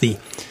broadcasts, the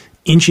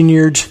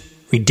engineered,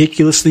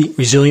 ridiculously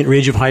resilient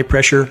ridge of high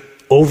pressure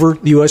over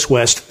the U.S.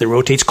 West that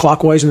rotates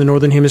clockwise in the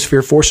northern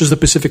hemisphere forces the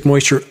Pacific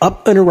moisture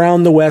up and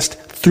around the west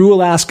through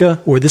Alaska,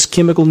 where this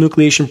chemical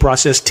nucleation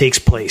process takes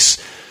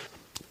place.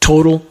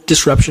 Total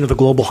disruption of the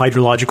global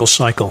hydrological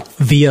cycle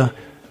via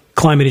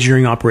climate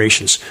engineering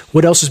operations.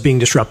 What else is being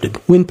disrupted?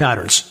 Wind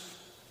patterns.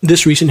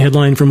 This recent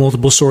headline from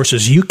multiple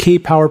sources.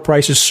 UK power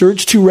prices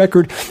surge to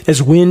record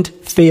as wind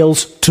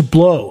fails to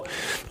blow.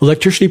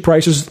 Electricity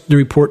prices, the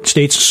report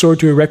states, soared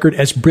to a record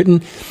as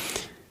Britain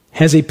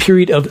has a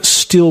period of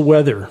still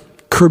weather,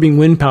 curbing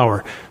wind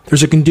power.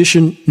 There's a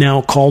condition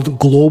now called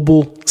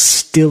global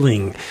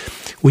stilling.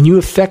 When you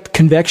affect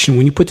convection,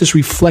 when you put this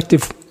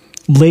reflective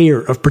layer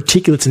of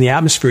particulates in the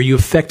atmosphere, you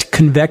affect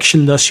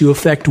convection, thus you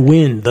affect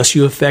wind, thus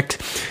you affect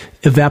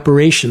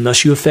evaporation,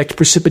 thus you affect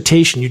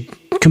precipitation. You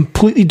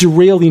completely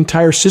derail the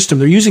entire system.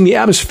 They're using the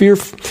atmosphere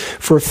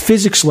for a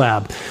physics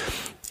lab,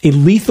 a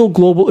lethal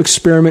global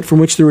experiment from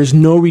which there is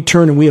no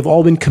return, and we have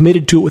all been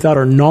committed to it without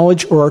our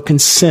knowledge or our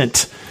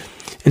consent.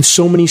 And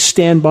so many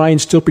stand by and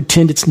still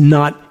pretend it's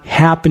not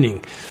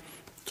happening.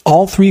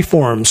 All three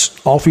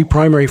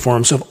primary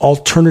forms of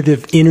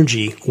alternative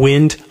energy,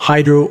 wind,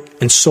 hydro,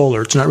 and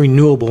solar. It's not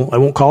renewable. I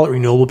won't call it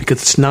renewable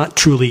because it's not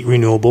truly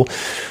renewable.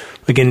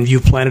 Again,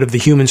 view Planet of the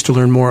Humans to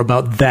learn more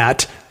about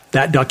that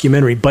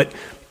documentary. But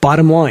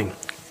bottom line,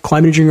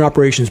 climate engineering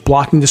operations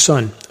blocking the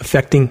sun,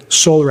 affecting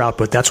solar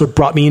output. That's what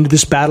brought me into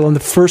this battle in the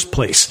first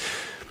place.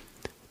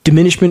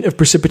 Diminishment of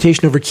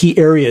precipitation over key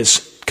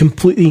areas,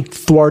 completely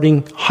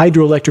thwarting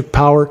hydroelectric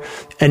power.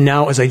 And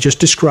now, as I just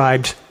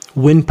described,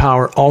 wind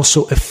power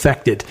also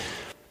affected.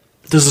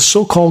 Does the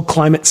so-called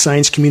climate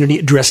science community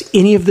address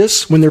any of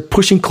this when they're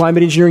pushing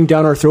climate engineering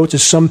down our throats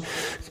as some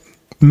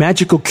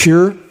magical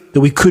cure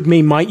that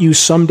we might use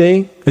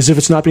someday, as if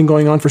it's not been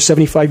going on for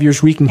 75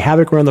 years, wreaking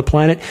havoc around the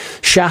planet?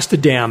 Shasta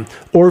Dam,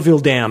 Orville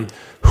Dam,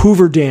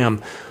 Hoover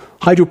Dam,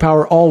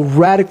 hydropower all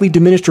radically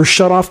diminished or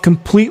shut off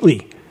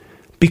completely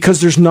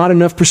because there's not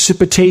enough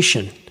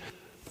precipitation.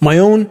 My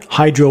own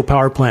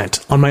hydropower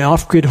plant on my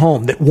off-grid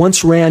home that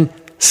once ran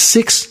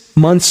 6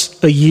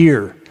 months a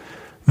year,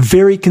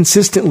 very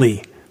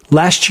consistently.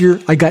 Last year,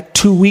 I got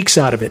 2 weeks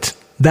out of it.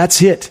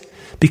 That's it.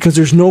 Because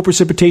there's no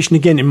precipitation.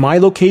 Again, in my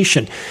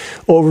location,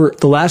 over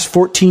the last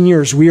 14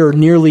 years, we are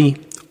nearly,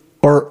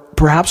 or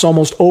perhaps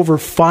almost over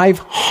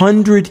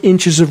 500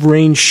 inches of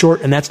rain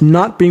short, and that's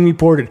not being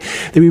reported.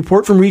 They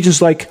report from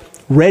regions like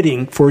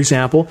Redding, for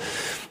example,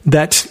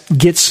 that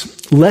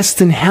gets less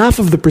than half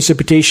of the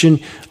precipitation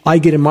I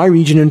get in my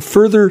region, and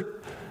further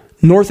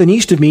north and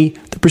east of me,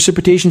 the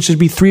precipitation should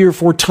be 3 or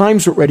 4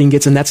 times what Redding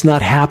gets, and that's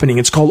not happening.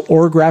 It's called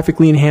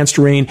orographically enhanced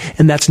rain,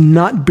 and that's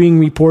not being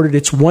reported.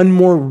 It's one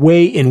more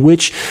way in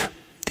which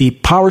the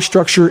power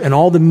structure and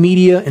all the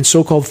media and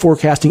so-called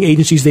forecasting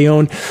agencies they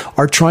own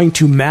are trying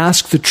to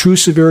mask the true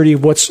severity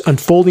of what's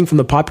unfolding from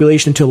the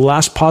population until the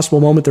last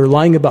possible moment. They're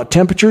lying about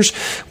temperatures,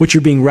 which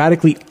are being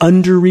radically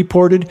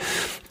underreported.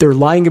 They're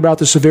lying about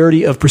the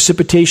severity of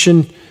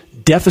precipitation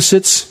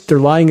deficits. They're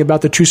lying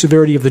about the true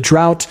severity of the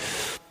drought.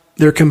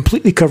 They're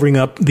completely covering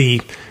up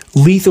the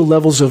lethal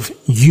levels of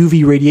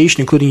UV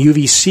radiation, including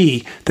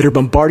UVC, that are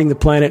bombarding the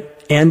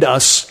planet and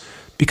us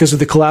because of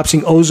the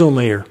collapsing ozone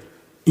layer.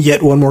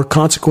 Yet one more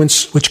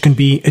consequence, which can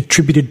be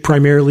attributed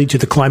primarily to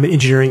the climate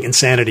engineering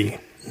insanity.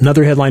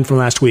 Another headline from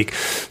last week.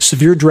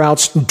 Severe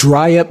droughts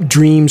dry up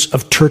dreams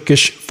of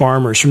Turkish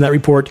farmers. From that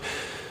report,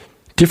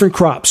 different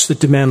crops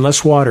that demand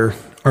less water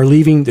are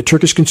leaving the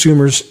Turkish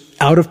consumers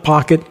out of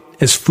pocket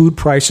as food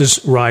prices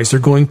rise. They're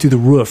going through the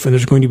roof, and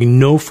there's going to be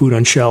no food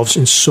on shelves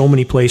in so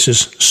many places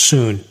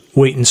soon.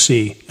 Wait and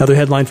see. Another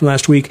headline from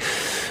last week.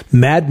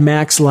 Mad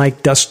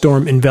Max-like dust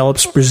storm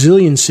envelops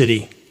Brazilian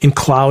city in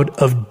cloud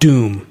of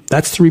doom.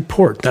 That's the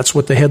report. That's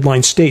what the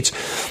headline states.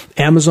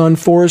 Amazon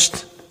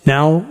forest,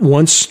 now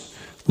once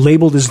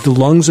labeled as the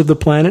lungs of the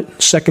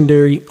planet,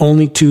 secondary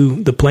only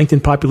to the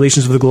plankton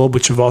populations of the globe,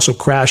 which have also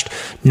crashed.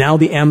 Now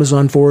the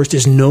Amazon forest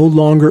is no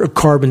longer a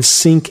carbon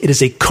sink. It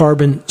is a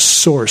carbon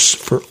source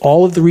for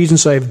all of the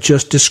reasons I have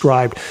just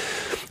described.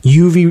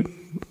 UV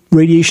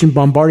radiation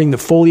bombarding the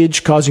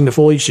foliage, causing the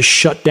foliage to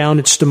shut down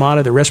its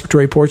stomata, the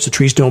respiratory ports. The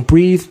trees don't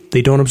breathe.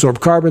 They don't absorb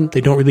carbon. They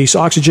don't release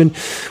oxygen.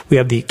 We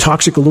have the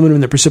toxic aluminum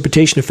in the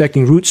precipitation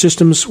affecting root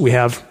systems. We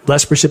have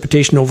less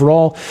precipitation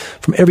overall.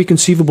 From every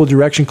conceivable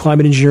direction,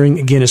 climate engineering,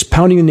 again, is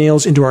pounding the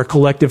nails into our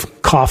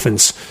collective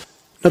coffins.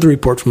 Another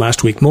report from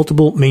last week,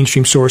 multiple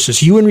mainstream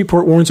sources. UN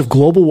report warns of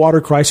global water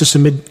crisis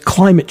amid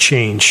climate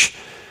change.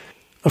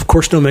 Of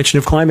course, no mention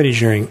of climate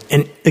engineering.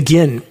 And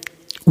again,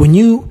 when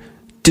you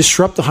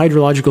disrupt the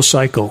hydrological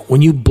cycle,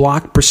 when you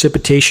block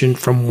precipitation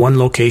from one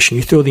location,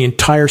 you throw the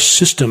entire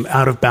system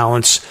out of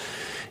balance,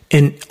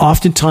 and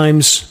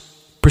oftentimes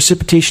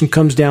precipitation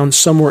comes down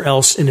somewhere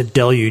else in a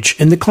deluge.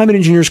 And the climate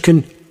engineers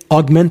can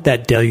augment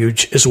that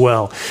deluge as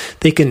well.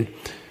 They can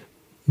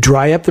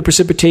dry up the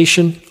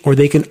precipitation, or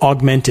they can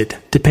augment it.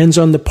 Depends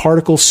on the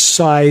particle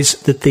size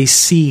that they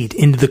seed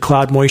into the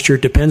cloud moisture.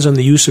 It depends on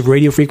the use of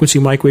radio frequency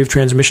microwave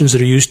transmissions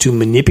that are used to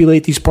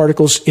manipulate these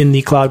particles in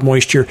the cloud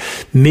moisture.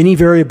 Many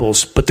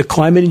variables, but the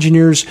climate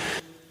engineers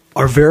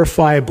are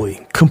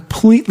verifiably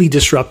completely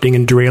disrupting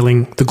and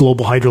derailing the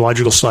global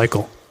hydrological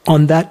cycle.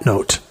 On that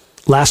note,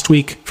 last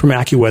week from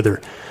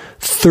AccuWeather,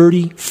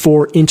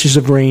 34 inches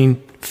of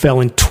rain fell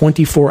in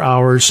 24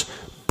 hours,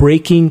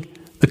 breaking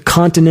the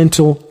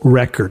continental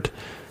record.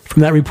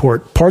 From that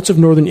report, parts of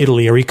northern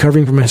Italy are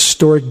recovering from a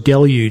historic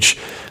deluge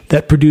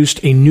that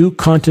produced a new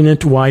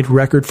continent-wide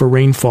record for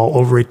rainfall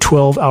over a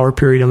 12-hour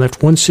period and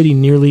left one city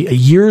nearly a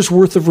year's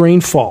worth of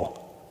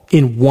rainfall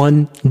in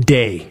one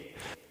day.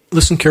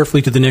 Listen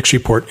carefully to the next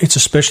report. It's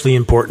especially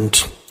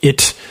important.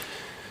 It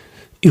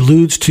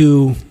alludes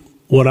to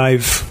what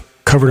I've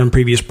covered on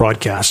previous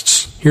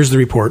broadcasts. Here's the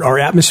report. Our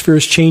atmosphere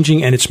is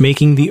changing, and it's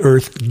making the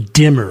Earth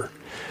dimmer.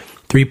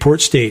 The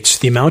report states,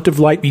 the amount of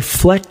light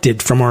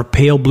reflected from our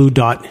pale blue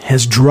dot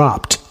has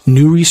dropped.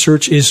 New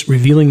research is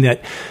revealing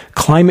that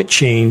climate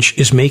change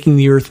is making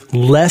the Earth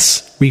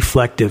less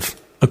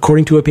reflective,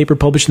 according to a paper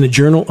published in the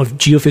Journal of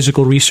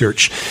Geophysical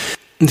Research.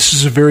 This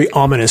is a very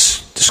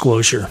ominous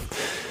disclosure,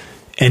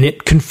 and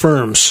it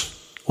confirms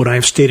what I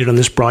have stated on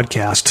this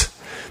broadcast.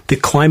 The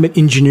climate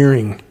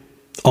engineering,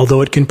 although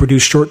it can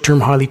produce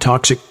short-term highly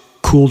toxic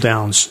cool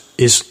downs,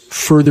 is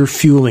further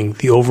fueling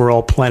the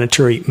overall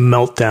planetary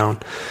meltdown.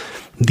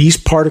 These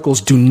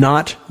particles do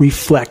not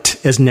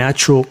reflect as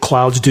natural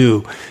clouds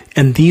do,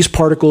 and these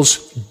particles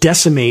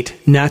decimate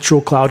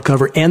natural cloud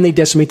cover, and they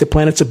decimate the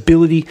planet's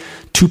ability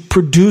to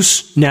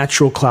produce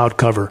natural cloud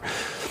cover,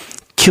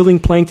 killing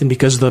plankton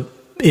because of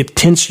the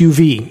intense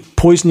UV,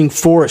 poisoning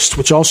forests,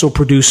 which also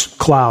produce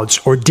clouds,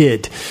 or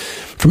did.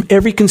 From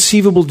every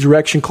conceivable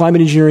direction,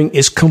 climate engineering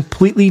is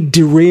completely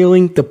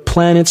derailing the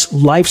planet's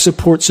life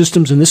support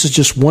systems, and this is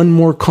just one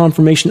more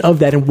confirmation of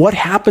that. And what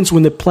happens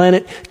when the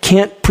planet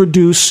can't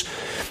produce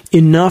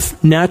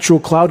enough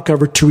natural cloud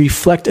cover to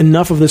reflect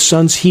enough of the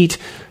sun's heat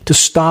to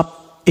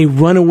stop a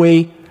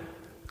runaway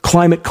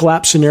climate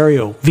collapse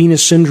scenario,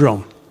 Venus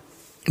syndrome?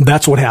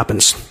 That's what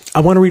happens.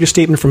 I want to read a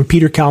statement from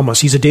Peter Kalmus.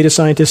 He's a data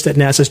scientist at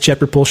NASA's Jet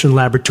Propulsion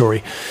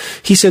Laboratory.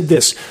 He said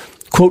this,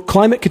 quote,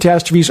 climate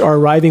catastrophes are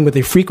arriving with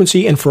a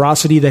frequency and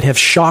ferocity that have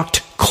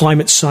shocked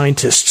climate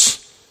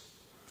scientists.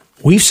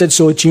 We've said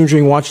so at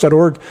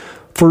geoengineeringwatch.org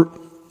for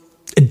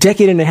a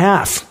decade and a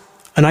half.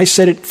 And I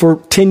said it for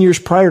 10 years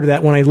prior to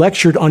that when I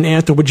lectured on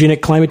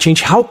anthropogenic climate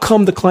change. How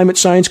come the climate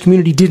science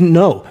community didn't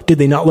know? Did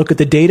they not look at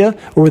the data,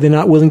 or were they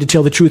not willing to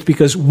tell the truth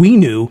because we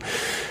knew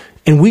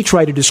and we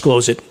tried to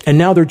disclose it? And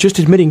now they're just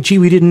admitting, gee,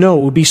 we didn't know.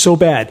 It would be so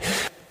bad.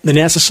 The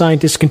NASA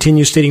scientist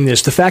continues stating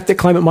this: the fact that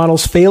climate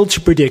models failed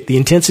to predict the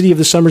intensity of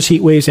the summer's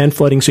heat waves and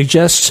flooding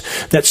suggests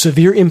that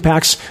severe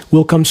impacts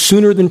will come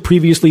sooner than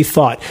previously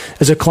thought.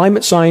 As a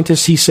climate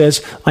scientist, he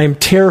says, I am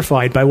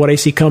terrified by what I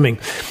see coming.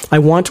 I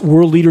want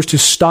world leaders to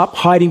stop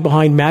hiding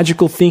behind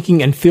magical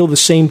thinking and feel the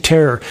same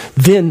terror.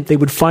 Then they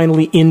would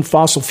finally end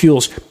fossil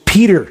fuels.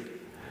 Peter,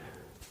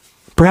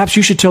 perhaps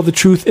you should tell the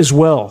truth as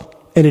well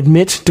and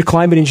admit to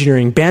climate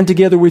engineering. Band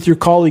together with your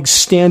colleagues,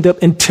 stand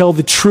up and tell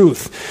the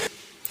truth.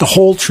 The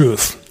whole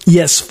truth.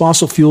 Yes,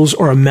 fossil fuels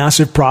are a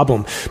massive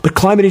problem, but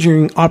climate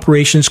engineering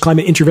operations,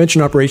 climate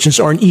intervention operations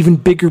are an even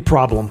bigger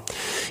problem.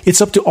 It's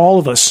up to all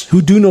of us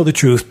who do know the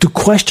truth to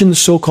question the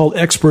so-called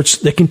experts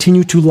that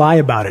continue to lie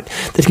about it,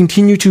 that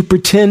continue to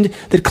pretend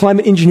that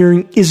climate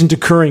engineering isn't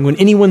occurring when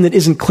anyone that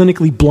isn't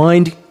clinically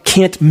blind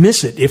can't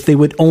miss it if they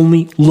would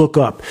only look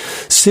up.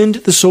 Send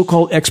the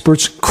so-called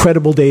experts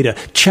credible data.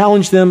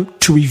 Challenge them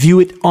to review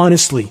it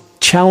honestly.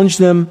 Challenge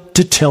them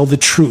to tell the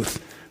truth.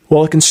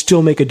 Well, it can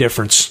still make a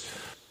difference.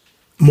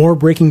 More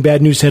breaking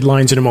bad news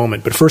headlines in a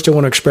moment, but first I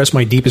want to express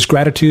my deepest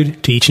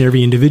gratitude to each and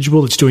every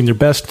individual that's doing their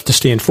best to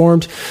stay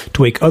informed,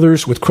 to wake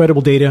others with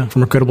credible data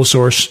from a credible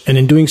source, and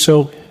in doing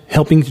so,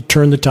 helping to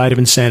turn the tide of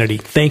insanity.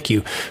 Thank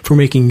you for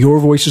making your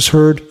voices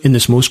heard in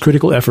this most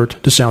critical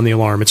effort to sound the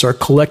alarm. It's our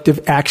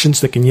collective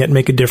actions that can yet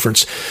make a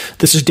difference.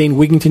 This is Dane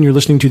Wigington. You're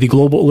listening to the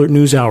Global Alert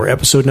News Hour,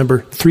 episode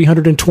number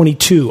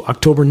 322,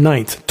 October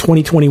 9th,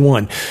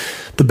 2021.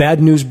 The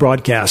bad news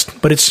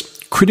broadcast, but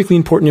it's critically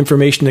important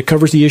information that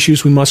covers the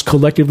issues we must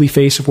collectively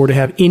face if we're to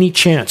have any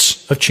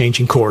chance of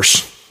changing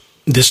course.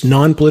 This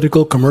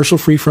non-political,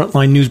 commercial-free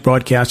frontline news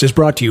broadcast is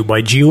brought to you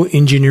by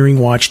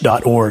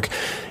Geoengineeringwatch.org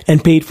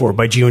and paid for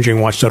by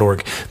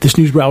Geoengineeringwatch.org. This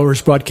news hour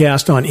is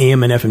broadcast on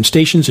AM and FM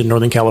stations in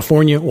Northern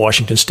California,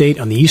 Washington State,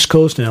 on the East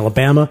Coast, in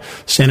Alabama,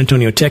 San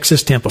Antonio,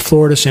 Texas, Tampa,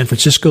 Florida, San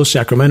Francisco,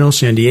 Sacramento,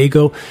 San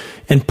Diego,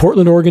 and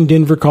Portland, Oregon,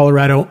 Denver,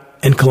 Colorado,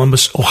 and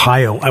Columbus,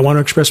 Ohio. I want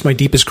to express my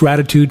deepest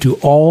gratitude to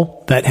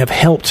all that have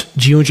helped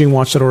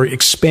Geoengineeringwatch.org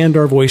expand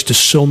our voice to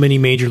so many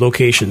major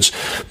locations.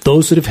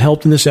 Those that have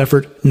helped in this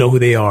effort know who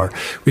they are.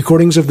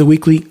 Recordings of the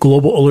weekly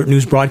Global Alert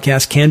News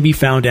broadcast can be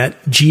found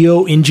at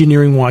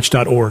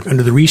geoengineeringwatch.org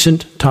under the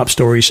recent top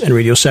stories and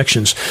radio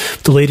sections.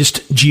 The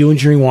latest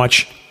Geoengineering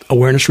Watch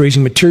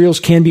awareness-raising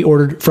materials can be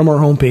ordered from our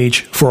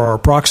homepage for our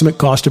approximate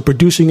cost of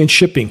producing and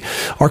shipping.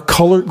 Our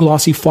color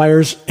glossy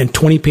flyers and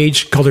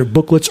 20-page color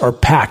booklets are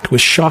packed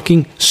with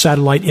shocking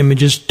satellite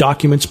images,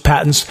 documents,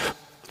 patents,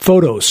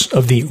 photos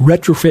of the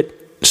retrofit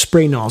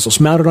spray nozzles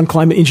mounted on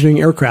climate engineering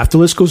aircraft. The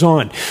list goes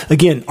on.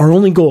 Again, our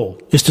only goal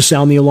is to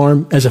sound the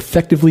alarm as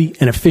effectively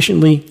and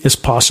efficiently as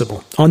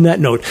possible. On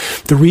that note,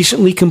 the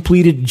recently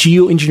completed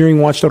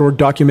Geoengineeringwatch.org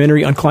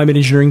documentary on climate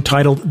engineering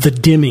titled The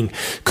Dimming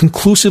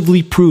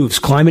conclusively proves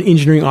climate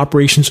engineering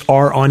operations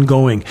are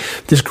ongoing.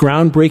 This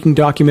groundbreaking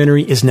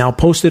documentary is now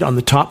posted on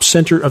the top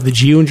center of the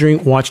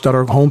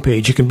Geoengineeringwatch.org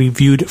homepage. It can be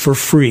viewed for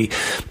free.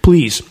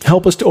 Please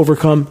help us to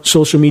overcome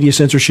social media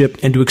censorship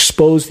and to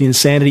expose the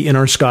insanity in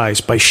our skies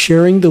by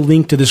sharing the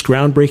link to this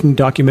groundbreaking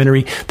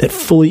documentary that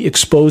fully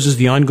exposes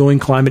the ongoing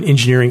climate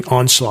engineering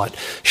onslaught.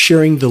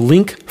 Sharing the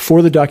link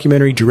for the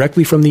documentary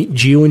directly from the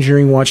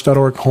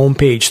Geoengineeringwatch.org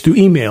homepage through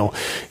email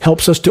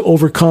helps us to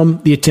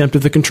overcome the attempt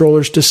of the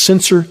controllers to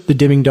censor the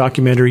dimming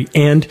documentary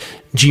and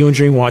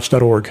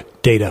Geoengineeringwatch.org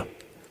data.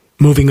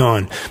 Moving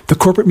on, the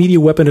corporate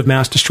media weapon of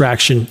mass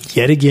distraction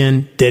yet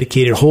again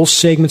dedicated whole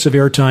segments of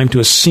airtime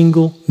to a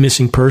single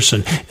missing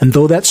person. And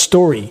though that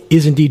story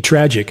is indeed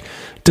tragic,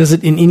 does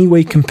it in any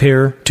way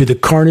compare to the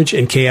carnage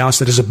and chaos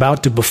that is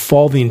about to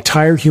befall the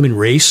entire human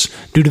race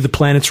due to the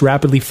planet's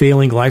rapidly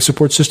failing life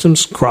support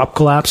systems, crop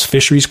collapse,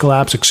 fisheries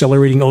collapse,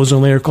 accelerating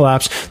ozone layer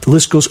collapse? The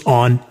list goes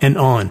on,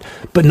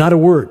 but not a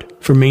word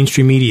from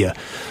mainstream media.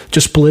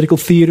 Just political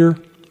theater,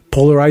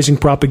 polarizing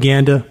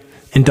propaganda,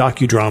 and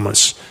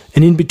docudramas.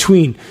 And in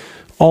between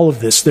all of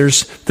this,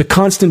 there's the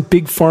constant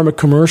big pharma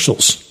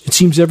commercials. It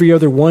seems every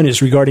other one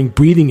is regarding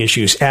breathing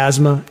issues,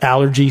 asthma,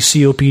 allergy,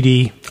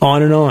 COPD,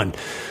 on and on.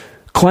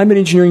 Climate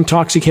engineering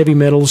toxic heavy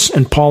metals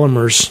and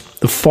polymers,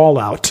 the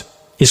fallout,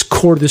 is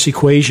core to this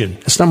equation.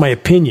 It's not my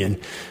opinion.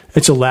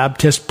 It's a lab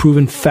test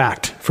proven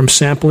fact from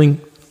sampling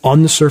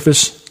on the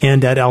surface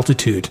and at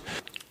altitude.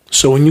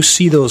 So when you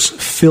see those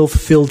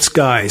filth-filled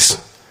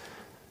skies,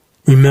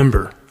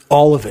 remember,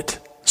 all of it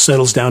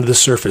settles down to the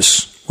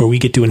surface where we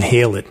get to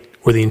inhale it,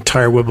 where the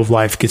entire web of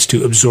life gets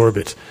to absorb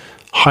it.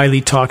 Highly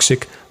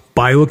toxic,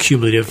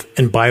 bioaccumulative,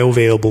 and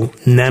bioavailable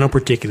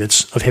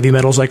nanoparticulates of heavy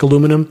metals like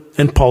aluminum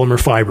and polymer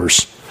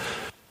fibers.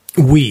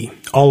 We,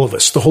 all of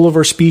us, the whole of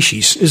our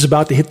species, is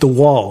about to hit the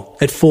wall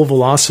at full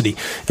velocity,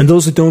 and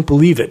those that don't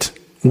believe it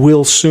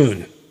will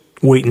soon.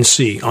 Wait and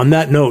see. On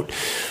that note,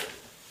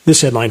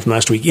 this headline from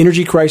last week: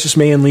 energy crisis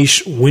may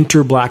unleash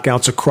winter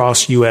blackouts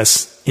across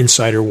U.S.,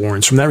 insider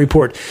warns. From that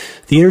report,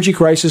 the energy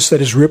crisis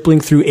that is rippling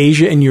through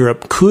Asia and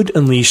Europe could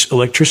unleash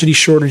electricity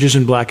shortages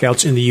and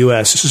blackouts in the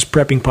U.S. This is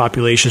prepping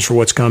populations for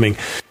what's coming.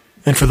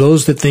 And for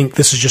those that think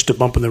this is just a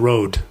bump in the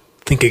road,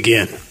 think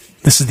again.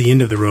 This is the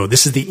end of the road.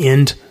 This is the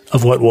end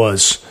of what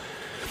was.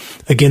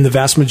 Again, the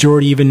vast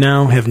majority even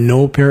now have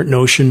no apparent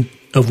notion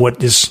of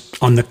what is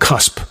on the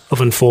cusp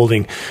of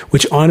unfolding,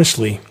 which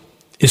honestly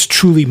is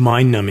truly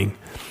mind-numbing.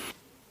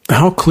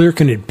 How clear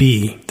can it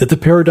be that the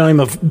paradigm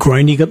of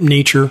grinding up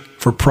nature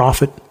for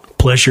profit,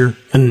 pleasure,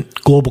 and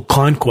global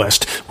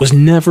conquest was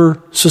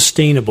never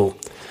sustainable?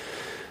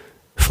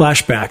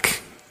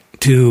 Flashback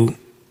to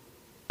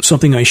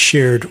something I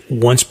shared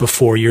once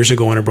before, years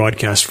ago on a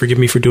broadcast. Forgive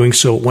me for doing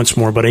so once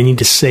more, but I need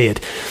to say it,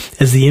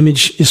 as the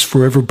image is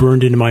forever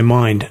burned into my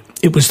mind.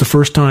 It was the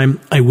first time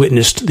I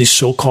witnessed the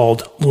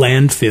so-called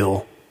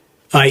landfill,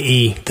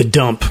 i.e. the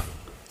dump,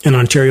 in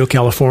Ontario,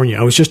 California.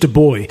 I was just a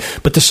boy,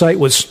 but the sight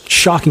was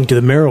shocking to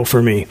the marrow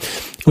for me.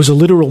 It was a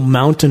literal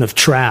mountain of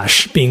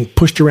trash being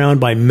pushed around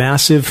by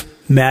massive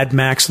Mad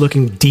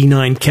Max-looking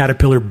D9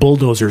 Caterpillar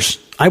bulldozers.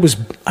 I was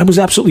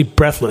absolutely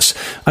breathless.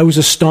 I was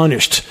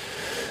astonished.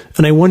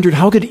 And I wondered,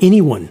 how could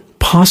anyone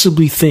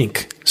possibly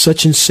think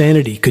such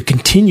insanity could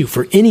continue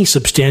for any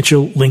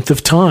substantial length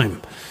of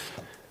time?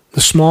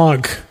 The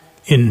smog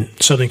in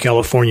Southern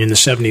California in the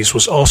 70s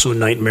was also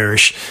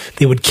nightmarish.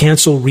 They would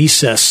cancel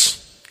recess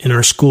in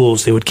our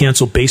schools. They would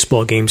cancel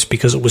baseball games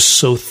because it was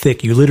so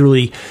thick. You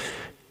literally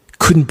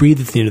couldn't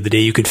breathe at the end of the day.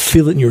 You could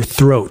feel it in your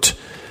throat.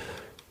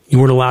 You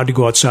weren't allowed to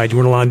go outside. You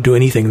weren't allowed to do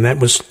anything. And that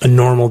was a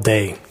normal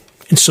day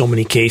in so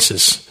many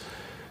cases.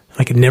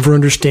 I could never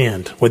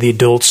understand why the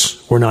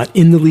adults were not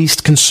in the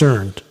least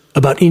concerned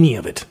about any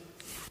of it.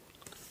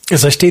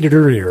 As I stated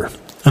earlier,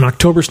 an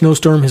October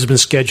snowstorm has been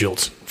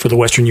scheduled for the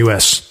western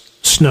U.S.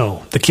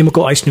 Snow, the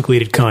chemical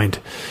ice-nucleated kind,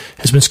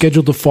 has been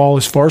scheduled to fall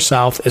as far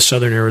south as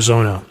southern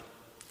Arizona.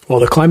 While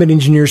the climate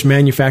engineers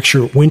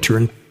manufacture winter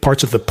in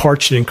parts of the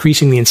parched and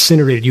increasingly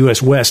incinerated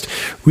U.S. West,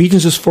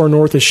 regions as far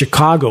north as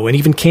Chicago and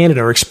even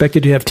Canada are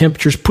expected to have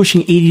temperatures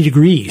pushing 80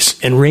 degrees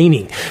and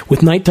raining,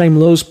 with nighttime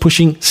lows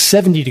pushing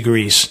 70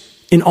 degrees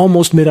in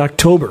almost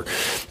mid-October.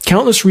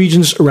 Countless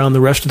regions around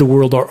the rest of the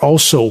world are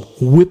also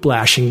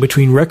whiplashing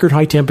between record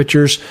high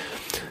temperatures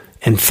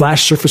and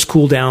flash surface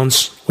cool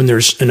downs when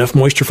there's enough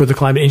moisture for the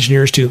climate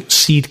engineers to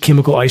seed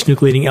chemical ice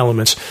nucleating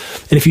elements.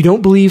 And if you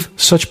don't believe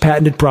such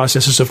patented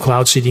processes of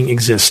cloud seeding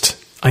exist,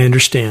 I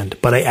understand,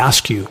 but I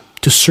ask you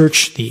to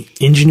search the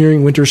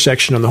Engineering Winter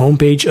section on the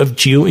homepage of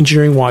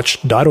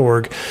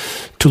geoengineeringwatch.org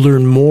to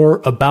learn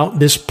more about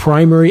this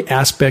primary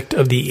aspect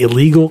of the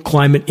illegal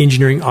climate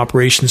engineering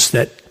operations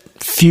that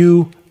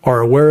few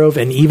are aware of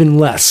and even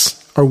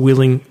less are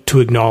willing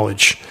to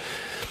acknowledge.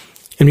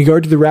 In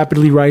regard to the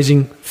rapidly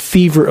rising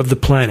fever of the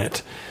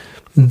planet,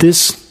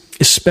 this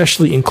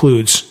especially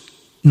includes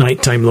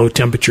nighttime low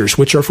temperatures,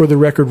 which are, for the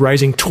record,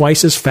 rising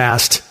twice as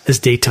fast as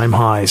daytime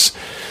highs.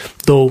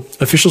 Though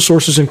official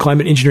sources in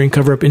climate engineering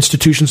cover-up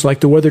institutions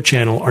like the Weather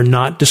Channel are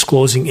not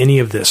disclosing any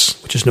of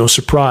this, which is no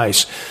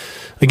surprise.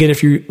 Again,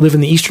 if you live in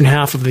the eastern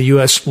half of the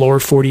U.S. lower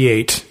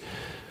 48,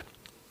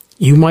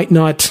 you might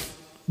not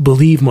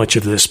believe much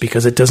of this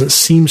because it doesn't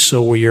seem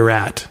so where you're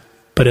at.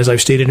 But as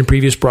I've stated in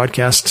previous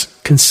broadcasts,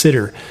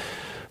 consider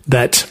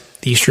that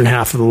the eastern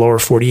half of the lower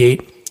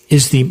 48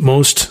 is the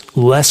most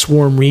less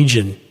warm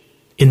region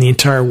in the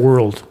entire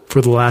world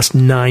for the last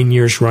 9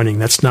 years running.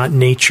 That's not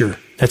nature.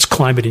 That's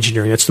climate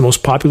engineering. That's the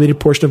most populated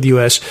portion of the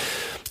U.S.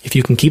 If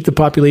you can keep the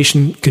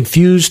population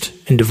confused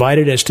and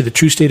divided as to the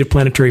true state of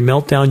planetary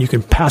meltdown, you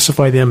can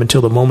pacify them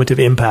until the moment of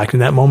impact,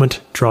 and that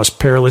moment draws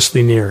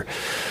perilously near.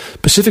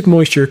 Pacific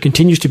moisture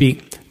continues to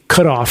be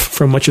cut off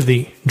from much of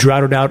the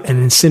droughted out and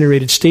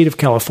incinerated state of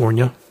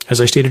California, as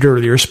I stated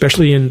earlier,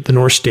 especially in the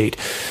North State.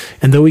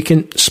 And though we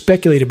can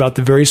speculate about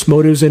the various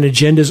motives and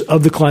agendas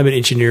of the climate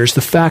engineers,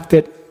 the fact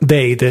that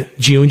they, the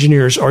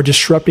geoengineers, are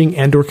disrupting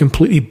and or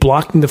completely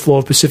blocking the flow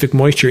of Pacific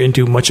moisture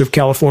into much of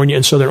California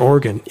and southern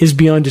Oregon is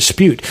beyond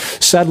dispute.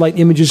 Satellite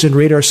images and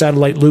radar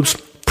satellite loops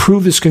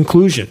prove this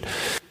conclusion.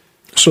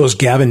 So is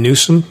Gavin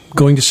Newsom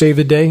going to save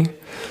the day?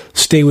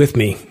 Stay with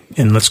me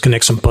and let's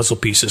connect some puzzle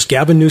pieces.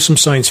 Gavin Newsom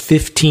signs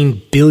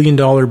 $15 billion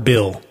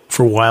bill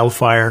for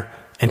wildfire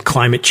and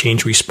climate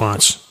change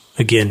response.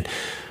 Again,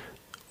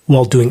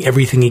 while doing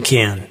everything he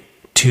can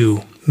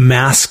to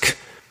mask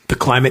the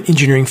climate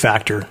engineering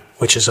factor,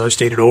 which, as I've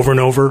stated over and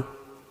over,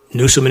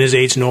 Newsom and his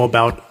aides know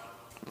about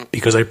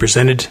because I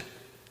presented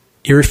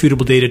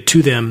irrefutable data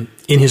to them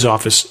in his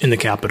office in the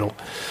Capitol.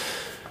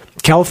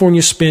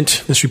 California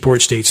spent, this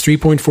report states,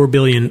 $3.4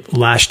 billion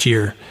last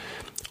year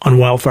on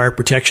wildfire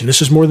protection.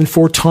 This is more than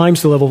 4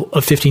 times the level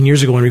of 15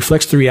 years ago and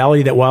reflects the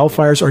reality that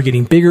wildfires are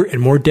getting bigger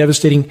and more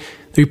devastating,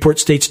 the report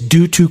states,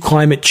 due to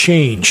climate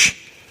change.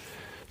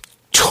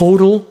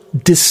 Total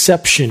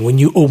deception. When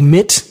you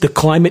omit the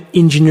climate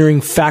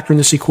engineering factor in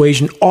this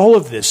equation, all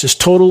of this is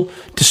total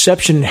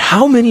deception.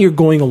 How many are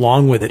going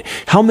along with it?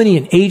 How many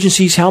in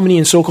agencies? How many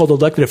in so-called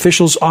elected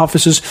officials'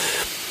 offices?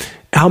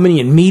 How many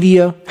in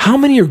media? How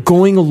many are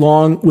going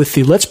along with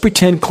the let's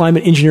pretend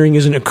climate engineering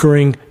isn't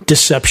occurring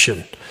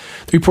deception?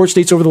 The report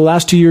states over the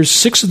last 2 years,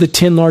 6 of the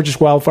 10 largest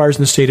wildfires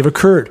in the state have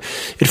occurred.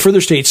 It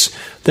further states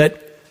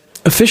that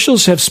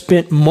Officials have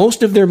spent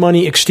most of their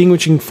money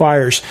extinguishing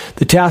fires.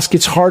 The task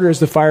gets harder as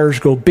the fires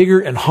grow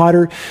bigger and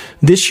hotter.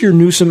 This year,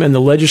 Newsom and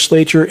the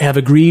legislature have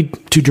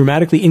agreed to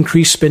dramatically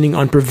increase spending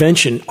on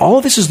prevention. All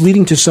of this is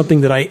leading to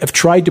something that I have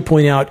tried to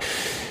point out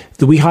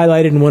that we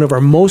highlighted in one of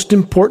our most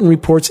important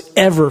reports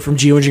ever from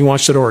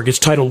geoengineeringwatch.org. It's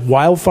titled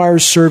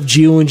Wildfires Serve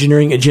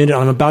Geoengineering Agenda.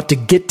 I'm about to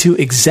get to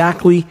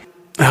exactly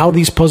how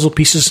these puzzle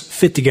pieces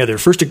fit together.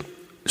 First,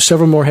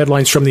 several more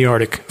headlines from the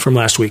Arctic from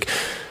last week.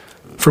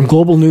 From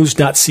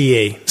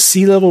globalnews.ca,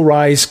 sea level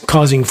rise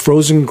causing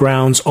frozen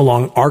grounds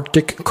along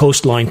Arctic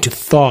coastline to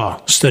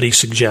thaw, study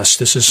suggests.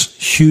 This is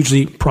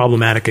hugely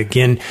problematic.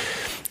 Again,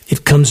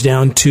 it comes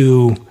down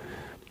to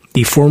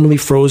the formerly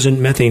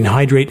frozen methane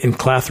hydrate and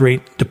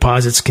clathrate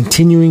deposits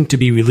continuing to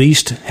be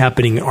released,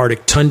 happening in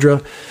Arctic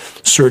tundra.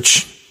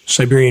 Search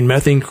Siberian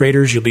methane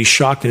craters. You'll be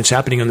shocked that it's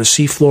happening on the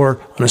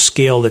seafloor on a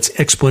scale that's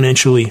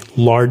exponentially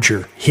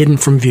larger, hidden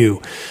from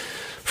view.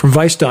 From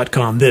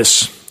Vice.com,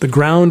 the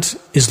ground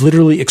is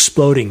literally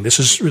exploding. This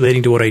is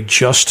relating to what I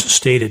just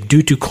stated,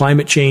 due to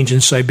climate change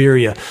in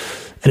Siberia,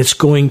 and it's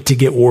going to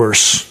get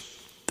worse.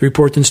 The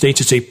report then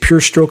states it's a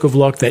pure stroke of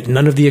luck that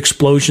none of the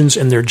explosions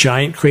and their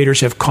giant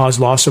craters have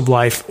caused loss of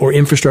life or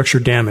infrastructure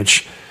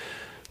damage.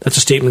 That's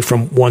a statement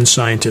from one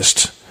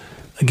scientist.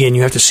 Again,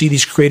 you have to see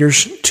these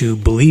craters to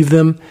believe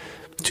them,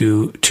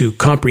 to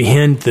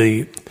comprehend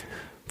the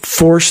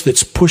force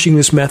that's pushing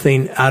this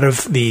methane out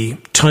of the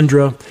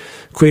tundra.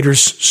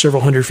 Craters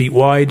several hundred feet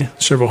wide,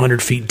 several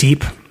hundred feet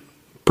deep,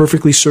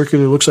 perfectly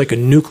circular, looks like a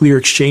nuclear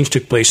exchange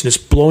took place, and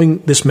it's blowing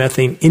this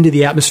methane into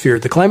the atmosphere.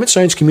 The climate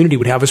science community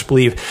would have us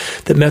believe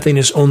that methane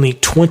is only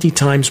 20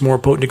 times more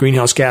potent a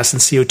greenhouse gas than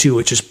CO2,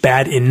 which is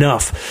bad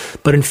enough.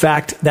 But in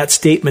fact, that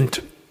statement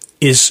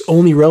is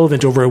only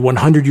relevant over a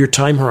 100-year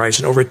time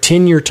horizon. Over a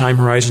 10-year time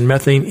horizon,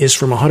 methane is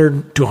from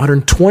 100 to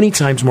 120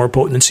 times more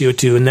potent than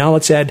CO2. And now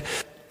let's add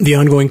the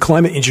ongoing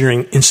climate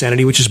engineering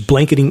insanity, which is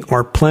blanketing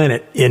our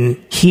planet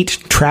in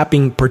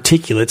heat-trapping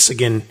particulates.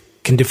 Again,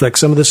 can deflect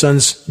some of the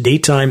sun's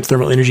daytime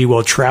thermal energy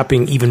while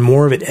trapping even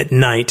more of it at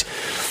night.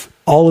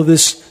 All of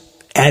this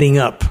adding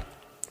up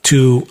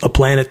to a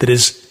planet that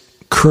is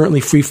currently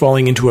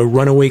free-falling into a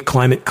runaway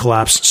climate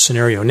collapse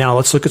scenario. Now,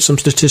 let's look at some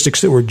statistics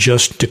that were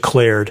just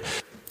declared,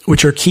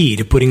 which are key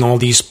to putting all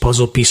these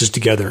puzzle pieces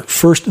together.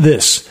 First,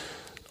 this.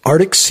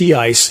 Arctic sea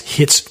ice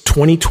hits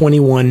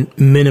 2021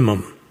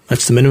 minimum.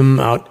 That's the minimum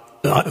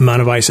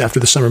amount of ice after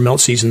the summer melt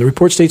season. The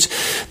report states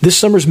this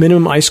summer's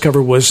minimum ice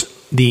cover was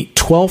the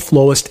 12th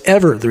lowest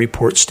ever, the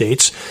report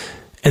states,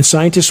 and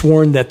scientists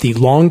warn that the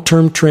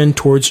long-term trend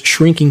towards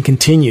shrinking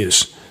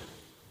continues.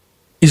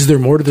 Is there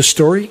more to the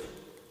story?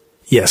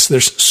 Yes,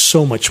 there's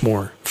so much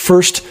more.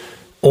 First,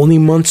 only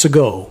months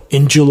ago,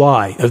 in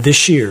July of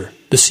this year,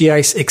 the sea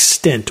ice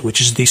extent, which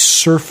is the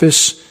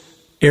surface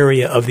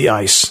area of the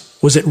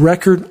ice, was at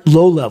record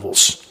low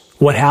levels.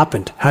 What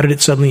happened? How did it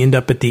suddenly end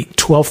up at the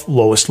 12th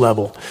lowest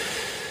level?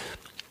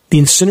 The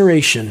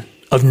incineration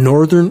of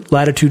northern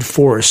latitude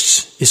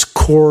forests is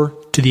core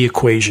to the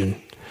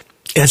equation.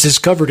 As is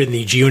covered in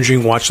the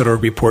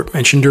geoengineeringwatch.org report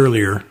mentioned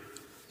earlier,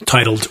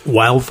 titled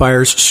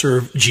Wildfires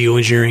Serve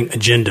Geoengineering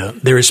Agenda,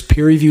 there is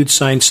peer-reviewed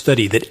science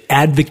study that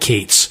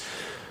advocates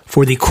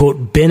for the,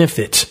 quote,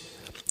 benefit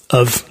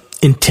of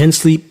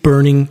intensely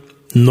burning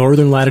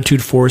northern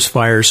latitude forest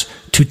fires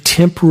to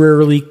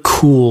temporarily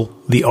cool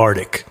the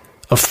Arctic,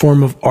 a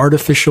form of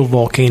artificial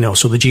volcano,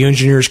 so the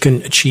geoengineers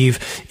can achieve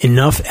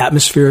enough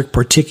atmospheric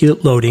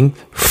particulate loading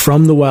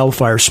from the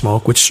wildfire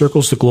smoke, which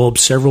circles the globe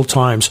several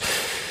times,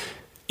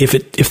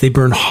 if they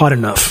burn hot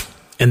enough,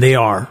 and they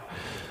are.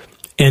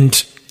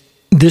 And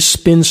this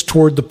spins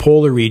toward the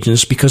polar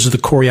regions because of the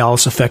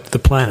Coriolis effect of the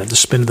planet, the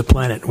spin of the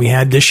planet. We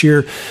had this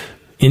year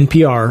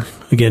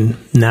NPR, again,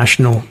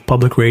 National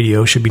Public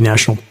Radio, should be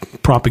National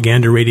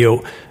Propaganda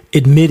Radio,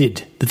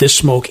 admitted that this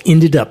smoke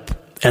ended up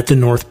at the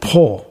North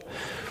Pole.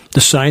 The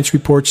science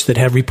reports that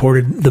have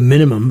reported the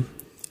minimum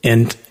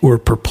and were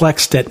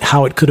perplexed at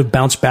how it could have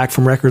bounced back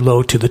from record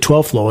low to the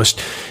 12th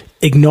lowest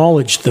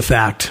acknowledged the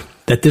fact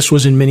that this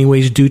was in many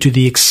ways due to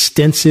the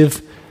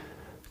extensive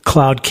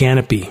cloud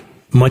canopy,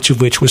 much of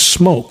which was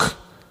smoke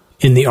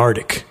in the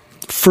Arctic.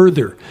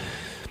 Further,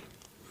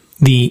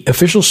 the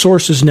official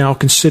sources now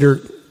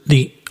consider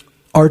the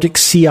Arctic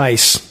sea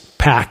ice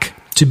pack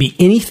to be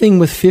anything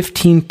with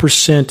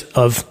 15%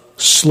 of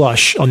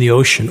slush on the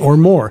ocean or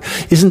more.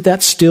 Isn't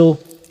that still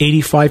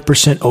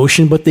 85%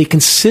 ocean? But they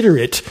consider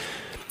it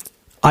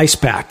ice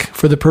pack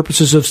for the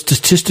purposes of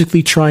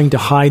statistically trying to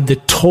hide the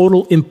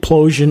total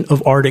implosion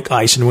of Arctic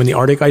ice. And when the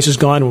Arctic ice is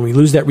gone, when we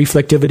lose that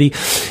reflectivity,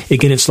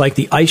 again, it's like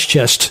the ice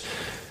chest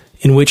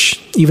in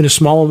which even a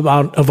small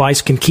amount of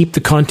ice can keep the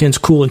contents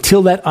cool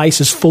until that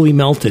ice is fully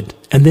melted,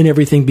 and then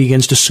everything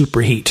begins to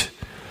superheat.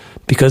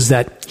 because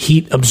that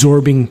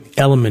heat-absorbing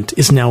element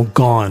is now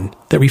gone.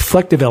 That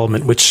reflective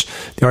element, which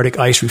the Arctic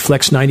ice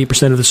reflects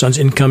 90% of the sun's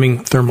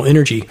incoming thermal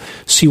energy,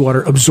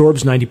 seawater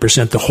absorbs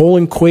 90%. The whole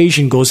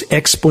equation goes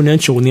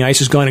exponential when the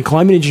ice is gone. And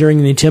climate engineering,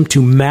 in the attempt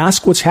to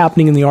mask what's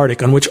happening in the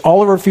Arctic, on which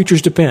all of our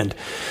futures depend,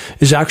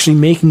 is actually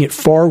making it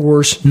far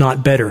worse,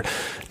 not better.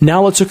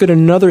 Now let's look at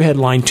another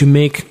headline to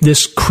make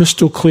this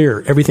crystal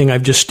clear, everything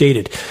I've just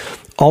stated.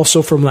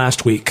 Also from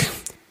last week.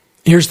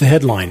 Here's the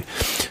headline.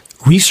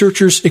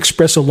 Researchers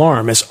express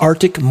alarm as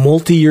Arctic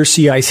multi-year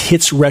sea ice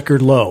hits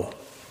record low.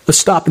 Let's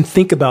stop and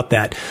think about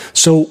that.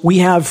 So we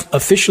have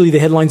officially the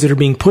headlines that are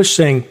being pushed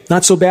saying,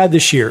 not so bad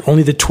this year,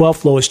 only the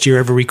 12th lowest year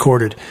ever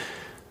recorded.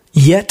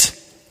 Yet,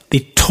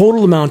 the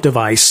total amount of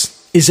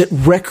ice is at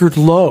record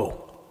low.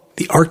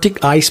 The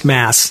Arctic ice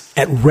mass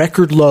at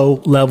record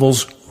low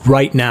levels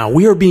right now.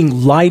 We are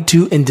being lied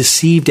to and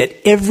deceived at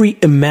every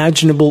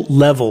imaginable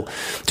level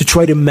to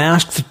try to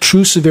mask the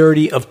true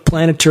severity of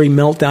planetary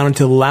meltdown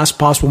until the last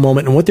possible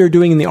moment. And what they're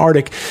doing in the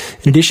Arctic,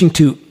 in addition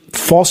to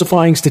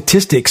falsifying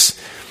statistics,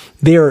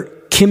 they are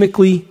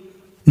chemically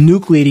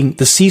nucleating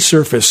the sea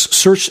surface.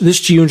 Search this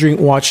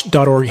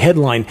geoengineeringwatch.org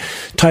headline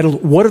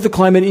titled, "What are the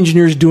climate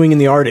engineers doing in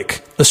the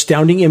Arctic?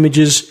 Astounding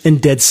images and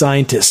dead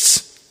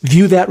scientists."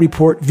 View that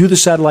report, view the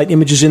satellite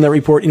images in that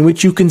report in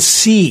which you can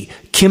see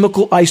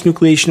chemical ice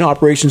nucleation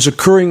operations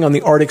occurring on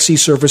the Arctic sea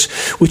surface,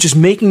 which is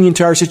making the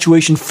entire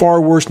situation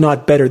far worse,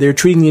 not better. They're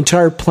treating the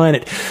entire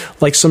planet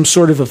like some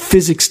sort of a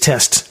physics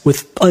test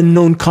with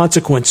unknown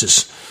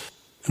consequences.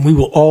 And we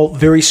will all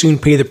very soon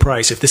pay the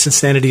price if this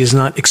insanity is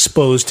not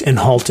exposed and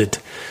halted.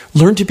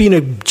 Learn to be an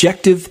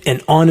objective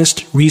and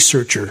honest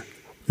researcher,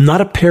 not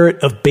a parrot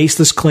of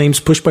baseless claims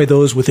pushed by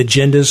those with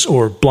agendas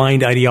or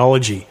blind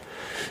ideology.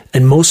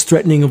 And most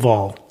threatening of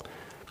all,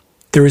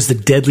 there is the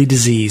deadly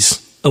disease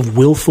of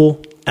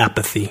willful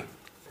apathy.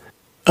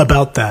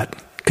 About that,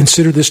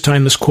 consider this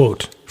timeless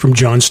quote from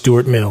John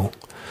Stuart Mill,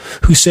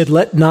 who said,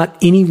 "Let not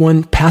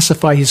anyone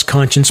pacify his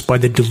conscience by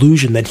the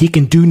delusion that he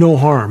can do no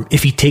harm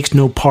if he takes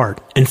no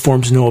part and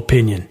forms no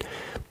opinion.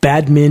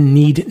 Bad men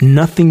need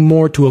nothing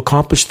more to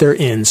accomplish their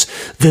ends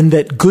than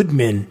that good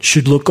men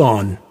should look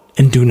on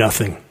and do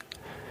nothing."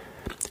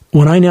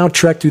 When I now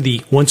trek through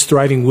the once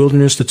thriving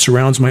wilderness that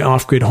surrounds my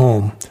off-grid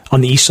home on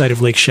the east side of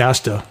Lake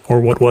Shasta, or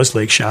what was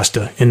Lake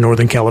Shasta in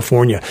Northern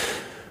California,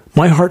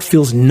 my heart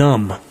feels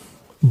numb,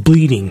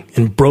 bleeding,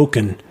 and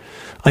broken.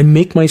 I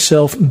make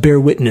myself bear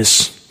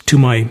witness to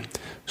my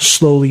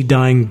slowly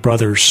dying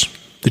brothers,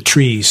 the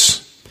trees,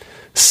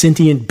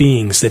 sentient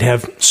beings that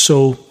have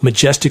so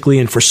majestically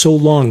and for so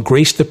long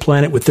graced the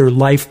planet with their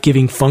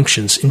life-giving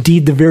functions.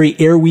 Indeed, the very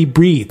air we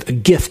breathe, a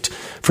gift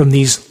from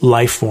these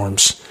life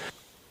forms.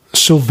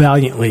 So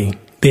valiantly,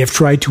 they have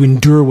tried to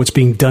endure what's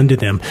being done to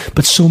them,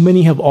 but so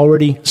many have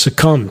already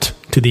succumbed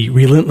to the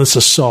relentless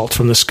assault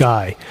from the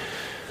sky.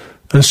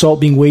 An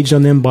assault being waged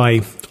on them by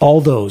all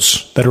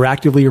those that are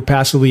actively or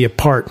passively a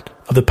part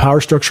of the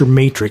power structure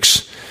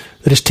matrix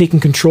that has taken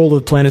control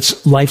of the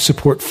planet's life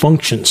support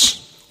functions,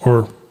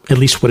 or at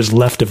least what is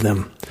left of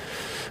them.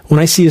 When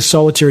I see a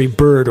solitary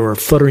bird or a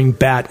fluttering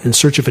bat in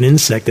search of an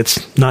insect that's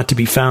not to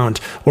be found,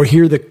 or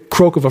hear the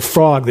croak of a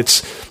frog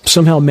that's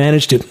somehow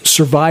managed to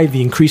survive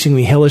the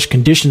increasingly hellish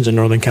conditions in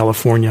Northern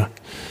California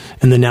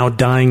and the now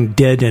dying,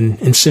 dead, and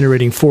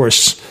incinerating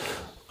forests,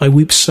 I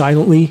weep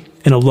silently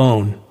and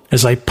alone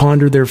as I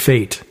ponder their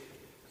fate.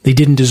 They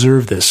didn't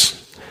deserve this.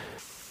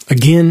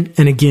 Again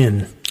and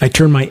again, I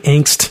turn my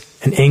angst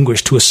and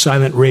anguish to a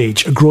silent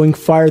rage, a growing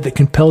fire that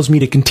compels me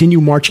to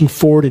continue marching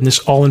forward in this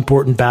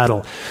all-important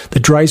battle,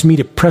 that drives me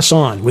to press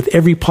on with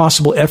every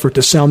possible effort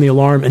to sound the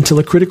alarm until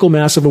a critical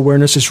mass of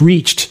awareness is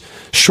reached,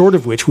 short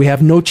of which we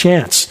have no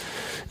chance,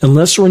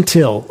 unless or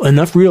until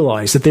enough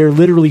realize that they are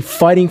literally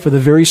fighting for the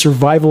very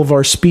survival of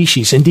our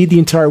species, indeed the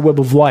entire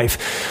web of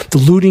life. The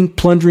looting,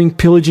 plundering,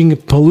 pillaging,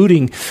 and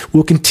polluting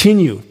will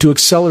continue to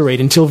accelerate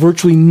until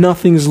virtually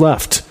nothing is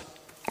left.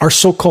 Our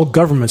so-called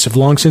governments have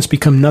long since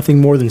become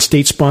nothing more than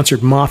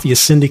state-sponsored mafia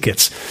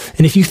syndicates.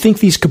 And if you think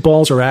these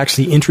cabals are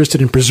actually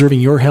interested in preserving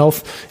your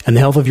health and the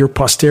health of your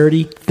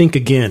posterity, think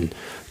again.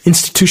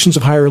 Institutions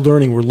of higher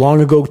learning were long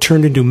ago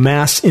turned into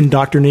mass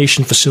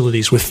indoctrination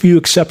facilities, with few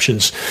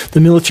exceptions. The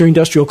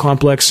military-industrial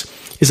complex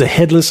is a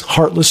headless,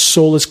 heartless,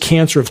 soulless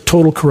cancer of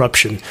total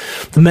corruption.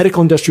 The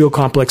medical-industrial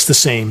complex the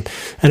same.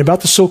 And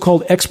about the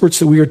so-called experts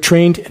that we are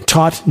trained and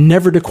taught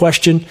never to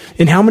question,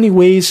 in how many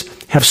ways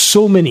have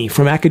so many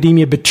from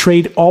academia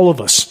betrayed all of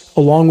us,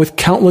 along with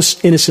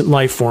countless innocent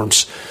life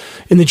forms?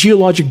 In the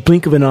geologic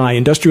blink of an eye,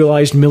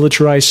 industrialized,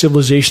 militarized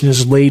civilization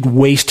has laid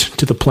waste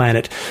to the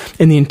planet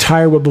and the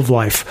entire web of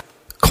life.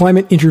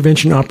 Climate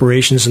intervention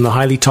operations and the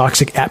highly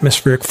toxic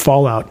atmospheric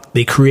fallout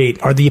they create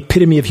are the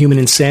epitome of human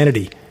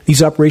insanity.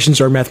 These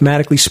operations are,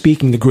 mathematically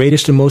speaking, the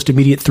greatest and most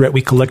immediate threat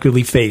we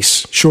collectively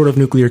face, short of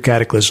nuclear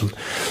cataclysm.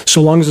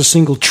 So long as a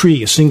single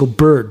tree, a single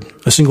bird,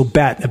 a single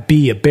bat, a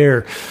bee, a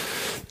bear,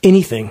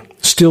 anything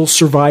still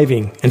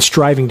surviving and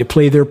striving to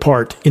play their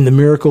part in the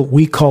miracle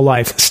we call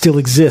life still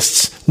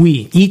exists,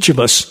 we, each of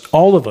us,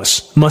 all of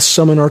us, must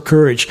summon our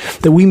courage,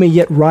 that we may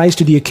yet rise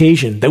to the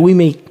occasion, that we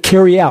may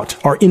carry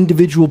out our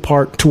individual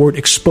part toward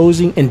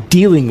exposing and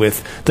dealing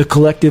with the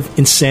collective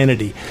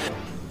insanity.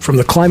 From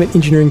the climate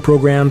engineering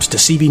programs to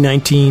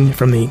CV-19,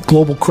 from the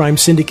global crime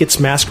syndicates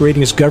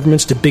masquerading as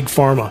governments to big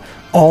pharma,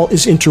 all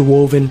is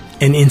interwoven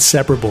and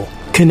inseparable.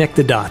 Connect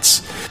the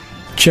dots.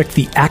 Check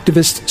the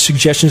activist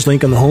suggestions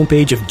link on the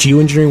homepage of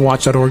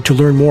geoengineeringwatch.org to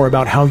learn more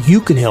about how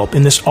you can help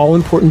in this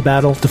all-important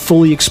battle to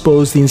fully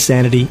expose the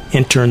insanity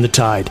and turn the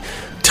tide.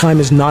 Time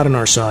is not on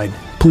our side.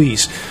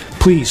 Please,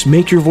 please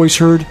make your voice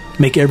heard,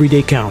 make every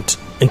day count.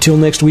 Until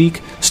next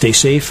week, stay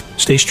safe,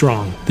 stay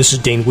strong. This is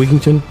Dane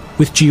Wigington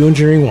with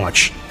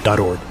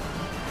geoengineeringwatch.org.